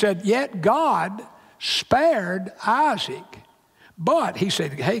 And he said, yet God spared Isaac. But he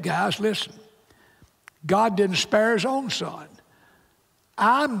said, hey, guys, listen. God didn't spare his own son.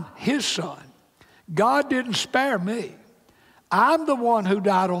 I'm his son. God didn't spare me. I'm the one who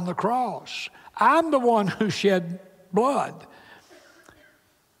died on the cross. I'm the one who shed blood.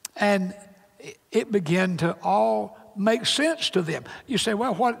 And it began to all make sense to them. You say,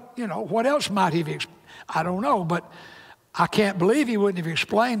 well, what else might he have explained? I don't know, but I can't believe he wouldn't have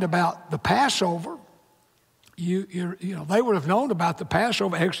explained about the Passover. They would have known about the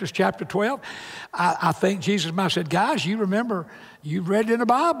Passover, Exodus chapter 12. I think Jesus might have said, guys, you remember, you read in the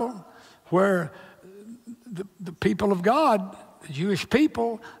Bible where the people of God, the Jewish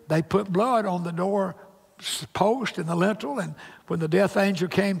people, they put blood on the door post and the lintel, and when the death angel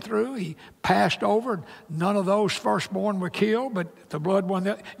came through, he passed over. None of those firstborn were killed, but the blood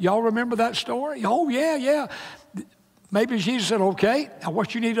one. Y'all remember that story? Oh, yeah. Maybe Jesus said, okay, now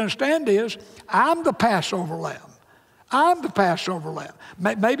what you need to understand is, I'm the Passover lamb. I'm the Passover lamb.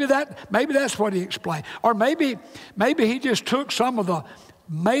 Maybe that's what he explained. Or maybe he just took some of the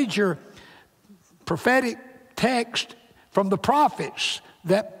major prophetic text from the prophets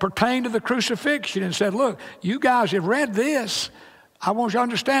that pertain to the crucifixion and said, look, you guys have read this. I want you to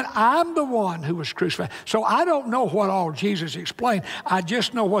understand, I'm the one who was crucified. So I don't know what all Jesus explained. I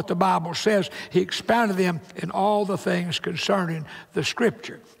just know what the Bible says. He expounded them in all the things concerning the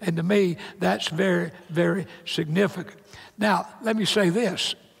Scripture. And to me, that's very, very significant. Now, let me say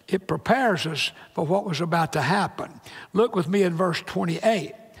this. It prepares us for what was about to happen. Look with me in verse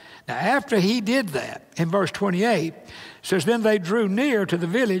 28. Now, after he did that, in verse 28, it says, then they drew near to the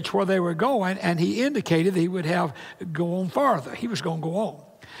village where they were going, and he indicated that he would have go on farther. He was going to go on.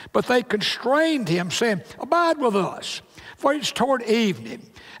 But they constrained him, saying, abide with us, for it's toward evening,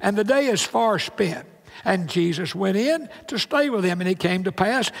 and the day is far spent. And Jesus went in to stay with them, and it came to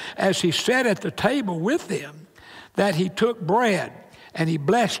pass, as he sat at the table with them, that he took bread, and he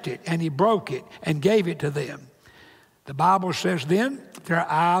blessed it, and he broke it, and gave it to them. The Bible says then their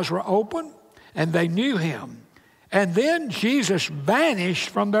eyes were open, and they knew him. And then Jesus vanished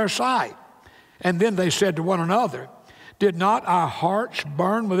from their sight. And then they said to one another, did not our hearts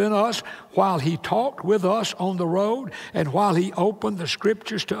burn within us while he talked with us on the road and while he opened the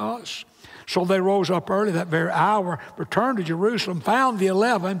Scriptures to us? So they rose up early that very hour, returned to Jerusalem, found the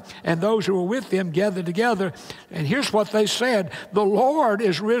 11 and those who were with them gathered together. And here's what they said, the Lord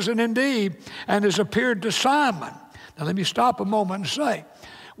is risen indeed and has appeared to Simon. Now let me stop a moment and say,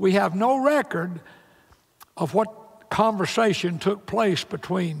 we have no record of what conversation took place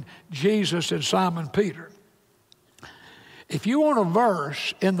between Jesus and Simon Peter. If you want a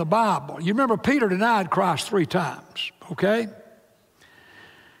verse in the Bible, you remember Peter denied Christ 3 times, okay?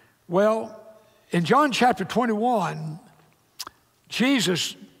 Well, in John chapter 21,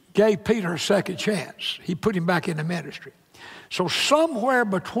 Jesus gave Peter a second chance. He put him back in the ministry. So somewhere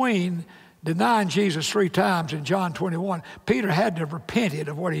between denying Jesus 3 times in John 21, Peter had to have repented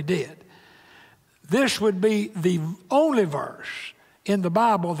of what he did. This would be the only verse in the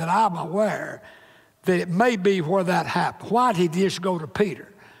Bible that I'm aware that it may be where that happened. Why did he just go to Peter?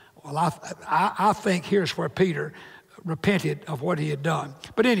 Well, I think here's where Peter repented of what he had done.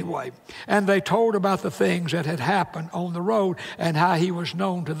 But anyway, and they told about the things that had happened on the road and how he was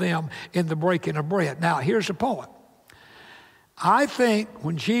known to them in the breaking of bread. Now, here's the point. I think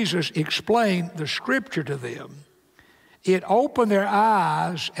when Jesus explained the scripture to them, it opened their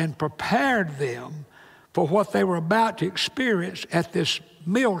eyes and prepared them for what they were about to experience at this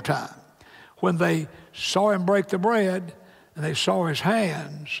mealtime. When they saw him break the bread and they saw his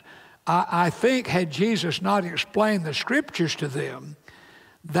hands, I think had Jesus not explained the scriptures to them,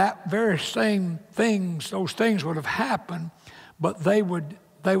 that very same things, those things would have happened, but they would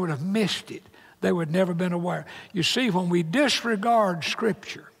have missed it. They would never been aware. You see, when we disregard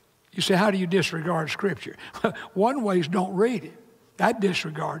scripture, you say, how do you disregard scripture? One way is don't read it. I'd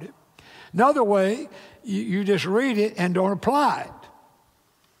disregard it. Another way, you just read it and don't apply it.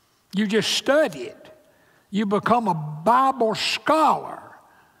 You just study it. You become a Bible scholar,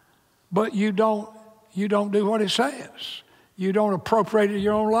 but you don't do what it says. You don't appropriate it in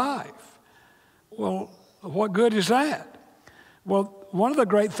your own life. Well, what good is that? Well, one of the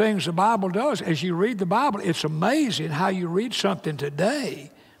great things the Bible does, as you read the Bible, it's amazing how you read something today.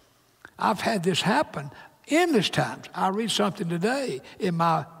 I've had this happen endless times. I read something today in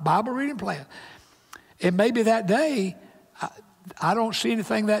my Bible reading plan. And maybe that day, I don't see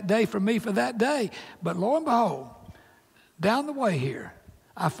anything that day for me for that day. But lo and behold, down the way here,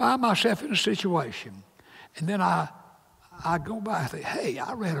 I find myself in a situation. And then I go by and think, hey,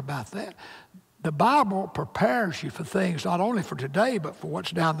 I read about that. The Bible prepares you for things not only for today, but for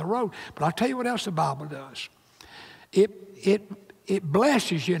what's down the road. But I'll tell you what else the Bible does. It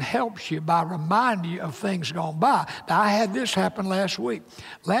blesses you and helps you by reminding you of things gone by. Now, I had this happen last week.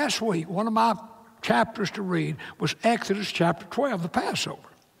 Last week, one of my chapters to read was Exodus chapter 12, the Passover.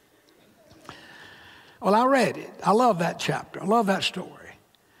 Well, I read it. I love that chapter. I love that story.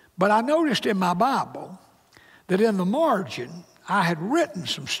 But I noticed in my Bible that in the margin, I had written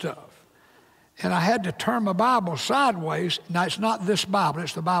some stuff. And I had to turn my Bible sideways. Now, it's not this Bible.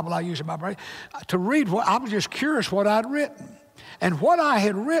 It's the Bible I use in my brain. To read what, I was just curious what I'd written. And what I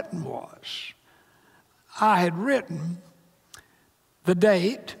had written was, I had written the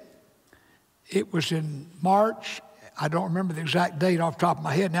date. It was in March. I don't remember the exact date off the top of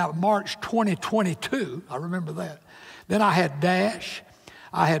my head now. March 2022. I remember that. Then I had dash.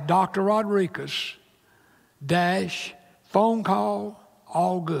 I had Dr. Rodriguez, dash, phone call,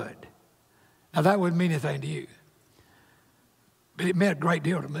 all good. Now, that wouldn't mean anything to you. But it meant a great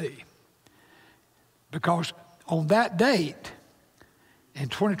deal to me. Because on that date, in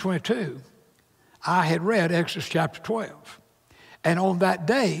 2022, I had read Exodus chapter 12. And on that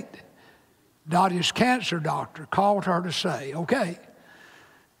date, Dottie's cancer doctor called her to say, okay,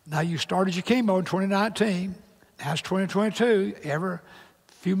 now you started your chemo in 2019. Now it's 2022. Every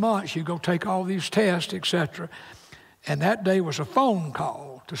few months you go take all these tests, etc. And that day was a phone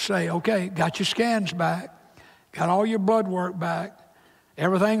call to say, okay, got your scans back, got all your blood work back,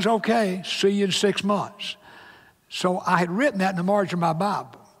 everything's okay, see you in 6 months. So I had written that in the margin of my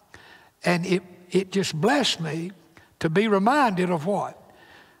Bible. And it just blessed me to be reminded of what?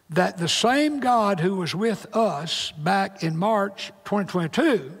 That the same God who was with us back in March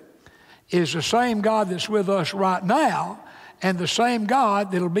 2022 is the same God that's with us right now, and the same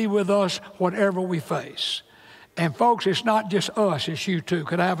God that'll be with us whatever we face. And folks, it's not just us, it's you too.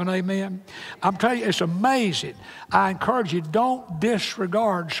 Could I have an amen? I'm telling you, it's amazing. I encourage you, don't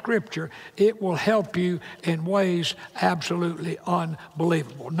disregard Scripture. It will help you in ways absolutely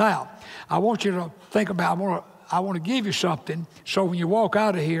unbelievable. Now, I want you to think about, I want to give you something so when you walk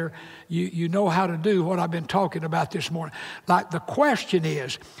out of here, you know how to do what I've been talking about this morning. Like the question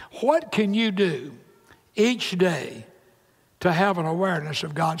is, what can you do each day to have an awareness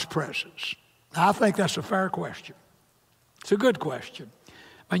of God's presence? Now, I think that's a fair question. It's a good question.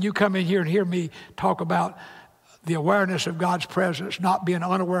 When you come in here and hear me talk about the awareness of God's presence, not being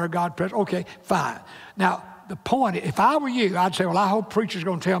unaware of God's presence, okay, fine. Now, the point, if I were you, I'd say, well, I hope preacher's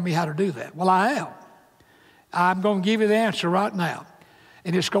going to tell me how to do that. Well, I am. I'm going to give you the answer right now.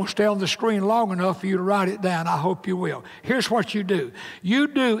 And it's going to stay on the screen long enough for you to write it down. I hope you will. Here's what you do. You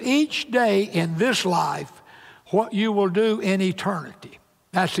do each day in this life what you will do in eternity.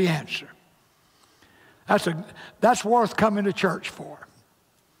 That's the answer. That's worth coming to church for.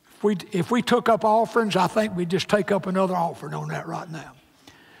 If we took up offerings, I think we'd just take up another offering on that right now.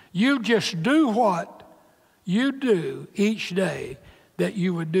 You just do what you do each day that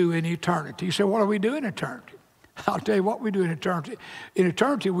you would do in eternity. You say, what do we do in eternity? I'll tell you what we do in eternity. In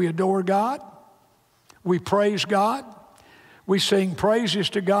eternity, we adore God. We praise God. We sing praises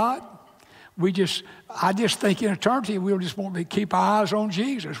to God. I just think in eternity, we'll just want to keep our eyes on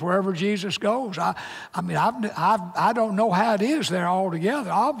Jesus, wherever Jesus goes. I don't know how it is there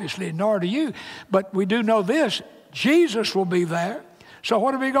altogether, obviously, nor do you. But we do know this, Jesus will be there. So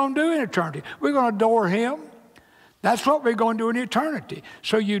what are we going to do in eternity? We're going to adore him. That's what we're going to do in eternity.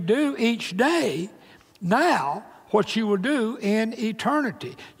 So you do each day now what you will do in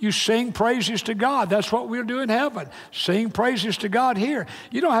eternity. You sing praises to God. That's what we'll do in heaven. Sing praises to God here.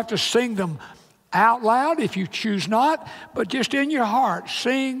 You don't have to sing them out loud if you choose not, but just in your heart,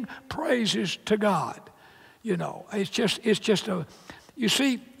 sing praises to God. You know, you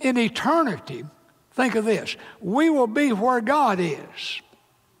see, in eternity, think of this. We will be where God is.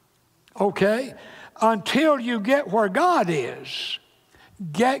 Okay? Until you get where God is,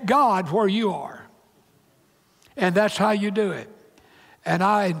 get God where you are. And that's how you do it. And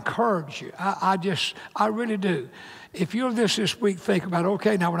I encourage you. I really do. If you'll this week think about,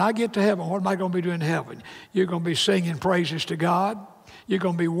 okay, now when I get to heaven, what am I going to be doing in heaven? You're going to be singing praises to God. You're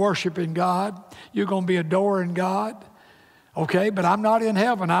going to be worshiping God. You're going to be adoring God. Okay, but I'm not in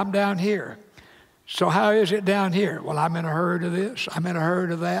heaven. I'm down here. So how is it down here? Well, I'm in a hurry to this. I'm in a hurry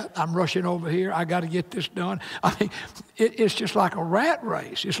to that. I'm rushing over here. I got to get this done. I mean, it's just like a rat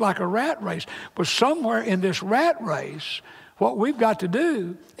race. It's like a rat race. But somewhere in this rat race, what we've got to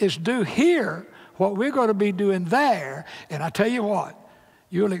do is do here what we're going to be doing there. And I tell you what,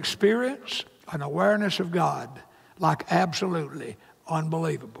 you'll experience an awareness of God like absolutely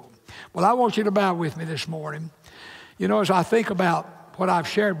unbelievable. Well, I want you to bow with me this morning. You know, as I think about what I've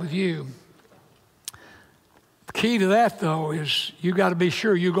shared with you, the key to that, though, is you got to be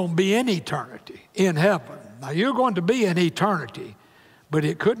sure you're going to be in eternity, in heaven. Now, you're going to be in eternity, but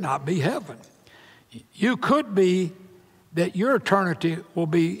it could not be heaven. You could be that your eternity will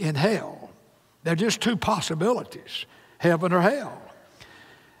be in hell. There are just two possibilities, heaven or hell.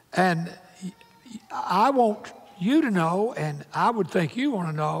 And I want you to know, and I would think you want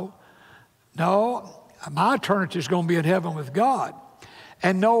to know, no, my eternity is going to be in heaven with God.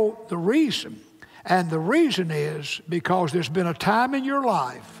 And know the reason. And the reason is because there's been a time in your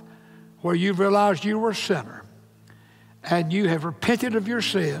life where you've realized you were a sinner and you have repented of your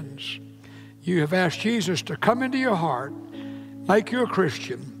sins. You have asked Jesus to come into your heart, make you a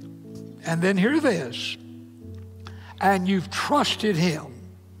Christian, and then hear this, and you've trusted him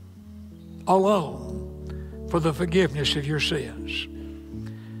alone for the forgiveness of your sins.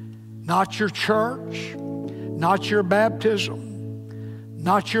 Not your church, not your baptism,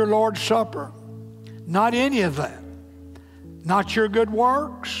 not your Lord's Supper, not any of that. Not your good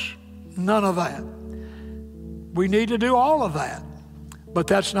works, none of that. We need to do all of that, but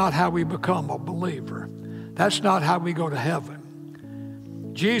that's not how we become a believer. That's not how we go to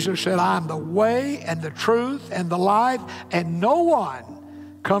heaven. Jesus said, I am the way and the truth and the life, and no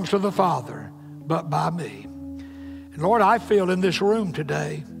one comes to the Father but by me. And Lord, I feel in this room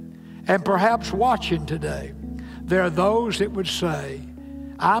today, and perhaps watching today, there are those that would say,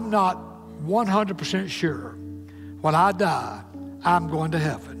 I'm not 100% sure when I die, I'm going to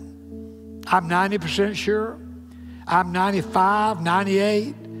heaven. I'm 90% sure. I'm 95,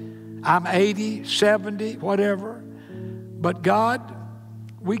 98. I'm 80, 70, whatever. But God,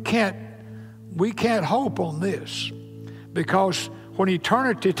 we can't hope on this, because when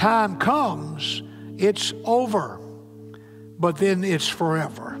eternity time comes, it's over, but then it's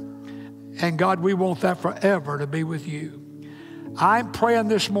forever. And God, we want that forever to be with you. I'm praying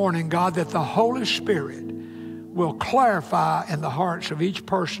this morning, God, that the Holy Spirit will clarify in the hearts of each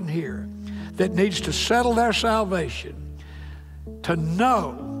person here that needs to settle their salvation, to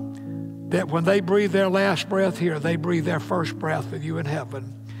know that when they breathe their last breath here, they breathe their first breath with you in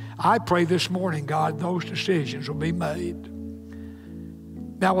heaven. I pray this morning, God, those decisions will be made.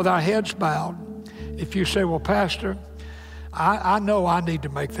 Now, with our heads bowed, if you say, well, Pastor, I know I need to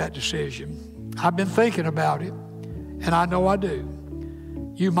make that decision. I've been thinking about it. And I know I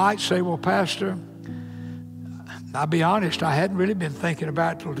do. You might say, well, Pastor, I'll be honest, I hadn't really been thinking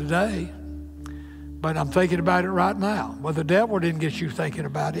about it till today, but I'm thinking about it right now. Well, the devil didn't get you thinking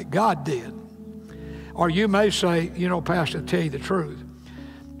about it. God did. Or you may say, you know, Pastor, to tell you the truth,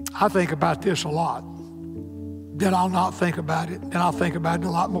 I think about this a lot. Then I'll not think about it, and I'll think about it a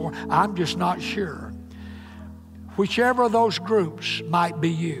lot more. I'm just not sure. Whichever of those groups might be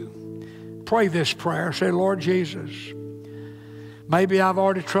you, pray this prayer. Say, Lord Jesus, maybe I've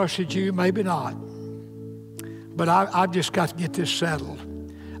already trusted you, maybe not. But I've just got to get this settled.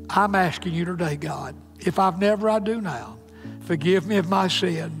 I'm asking you today, God, if I've never, I do now. Forgive me of my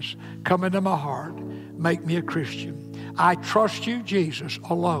sins. Come into my heart. Make me a Christian. I trust you, Jesus,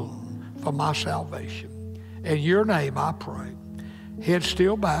 alone for my salvation. In your name I pray. Head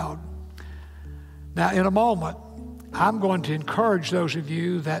still bowed. Now in a moment, I'm going to encourage those of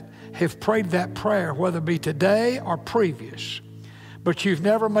you that have prayed that prayer, whether it be today or previous, but you've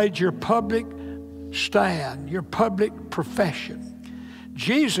never made your public stand, your public profession.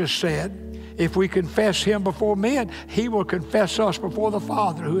 Jesus said, if we confess him before men, he will confess us before the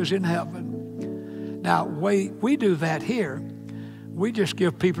Father who is in heaven. Now, we do that here. We just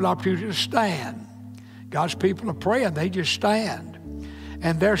give people opportunity to stand. God's people are praying, they just stand.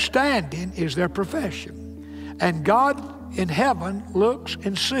 And their standing is their profession. And God in heaven looks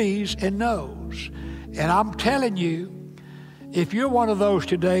and sees and knows. And I'm telling you, if you're one of those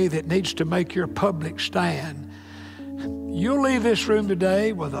today that needs to make your public stand, you'll leave this room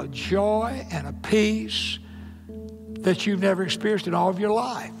today with a joy and a peace that you've never experienced in all of your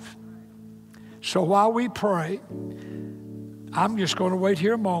life. So while we pray, I'm just going to wait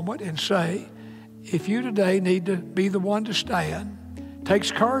here a moment and say, if you today need to be the one to stand, it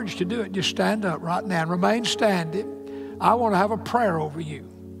takes courage to do it. Just stand up right now and remain standing. I want to have a prayer over you.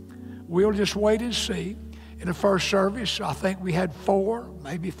 We'll just wait and see. In the first service, I think we had 4,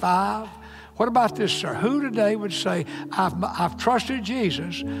 maybe 5. What about this, sir? Who today would say, I've trusted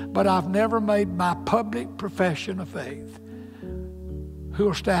Jesus, but I've never made my public profession of faith? Who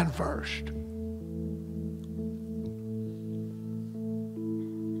will stand first?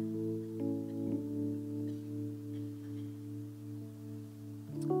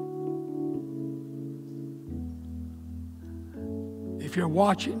 If you're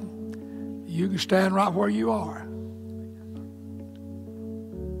watching, you can stand right where you are.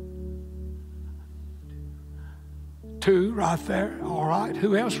 Two right there. All right.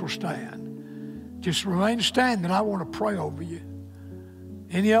 Who else will stand? Just remain standing. I want to pray over you.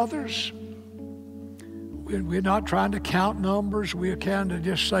 Any others? We're not trying to count numbers. We're trying to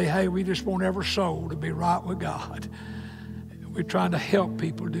just say, hey, we just want every soul to be right with God. We're trying to help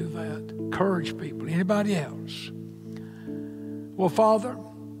people do that. Encourage people. Anybody else? Well, Father,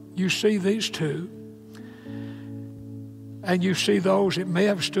 you see these two, and you see those that may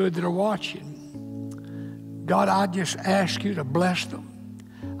have stood that are watching. God, I just ask you to bless them.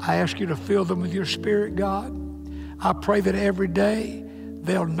 I ask you to fill them with your Spirit, God. I pray that every day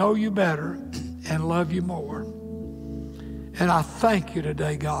they'll know you better and love you more. And I thank you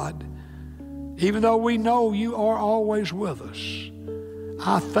today, God. Even though we know you are always with us,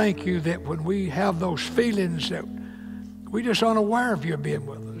 I thank you that when we have those feelings that we're just unaware of you being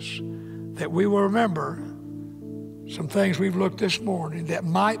with us, that we will remember some things we've looked this morning that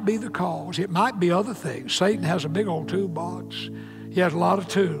might be the cause. It might be other things. Satan has a big old toolbox. He has a lot of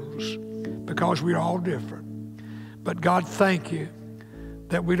tools because we're all different. But God, thank you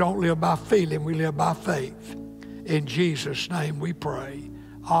that we don't live by feeling, we live by faith. In Jesus' name we pray.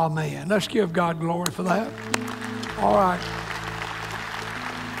 Amen. Let's give God glory for that. All right.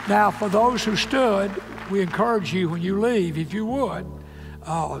 Now, for those who stood, we encourage you when you leave, if you would,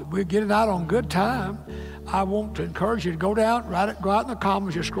 we're getting out on good time. I want to encourage you to go down, go out in the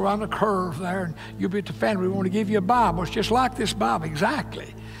commons, just go around the curve there, and you'll be at the family. We want to give you a Bible. It's just like this Bible,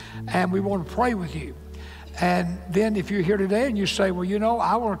 exactly. And we want to pray with you. And then if you're here today and you say, well, you know,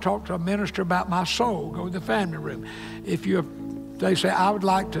 I want to talk to a minister about my soul, go to the family room. If they say, I would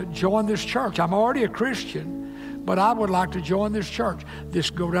like to join this church. I'm already a Christian, but I would like to join this church.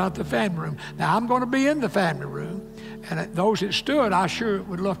 Just go down to the family room. Now, I'm going to be in the family room. And those that stood, I sure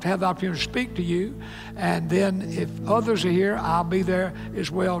would love to have the opportunity to speak to you. And then if others are here, I'll be there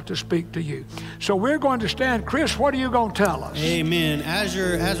as well to speak to you. So we're going to stand. Chris, what are you going to tell us? Amen. As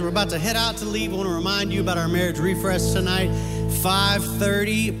we're about to head out to leave, I want to remind you about our marriage refresh tonight,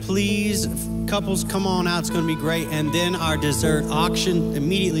 5:30. Please, couples, come on out. It's going to be great. And then our dessert auction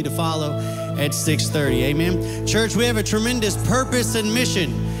immediately to follow at 6:30. Amen. Church, we have a tremendous purpose and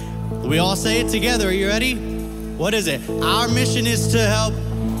mission. We all say it together. Are you ready? What is it? Our mission is to help.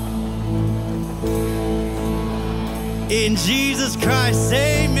 In Jesus Christ,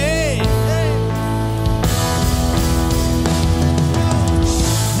 amen.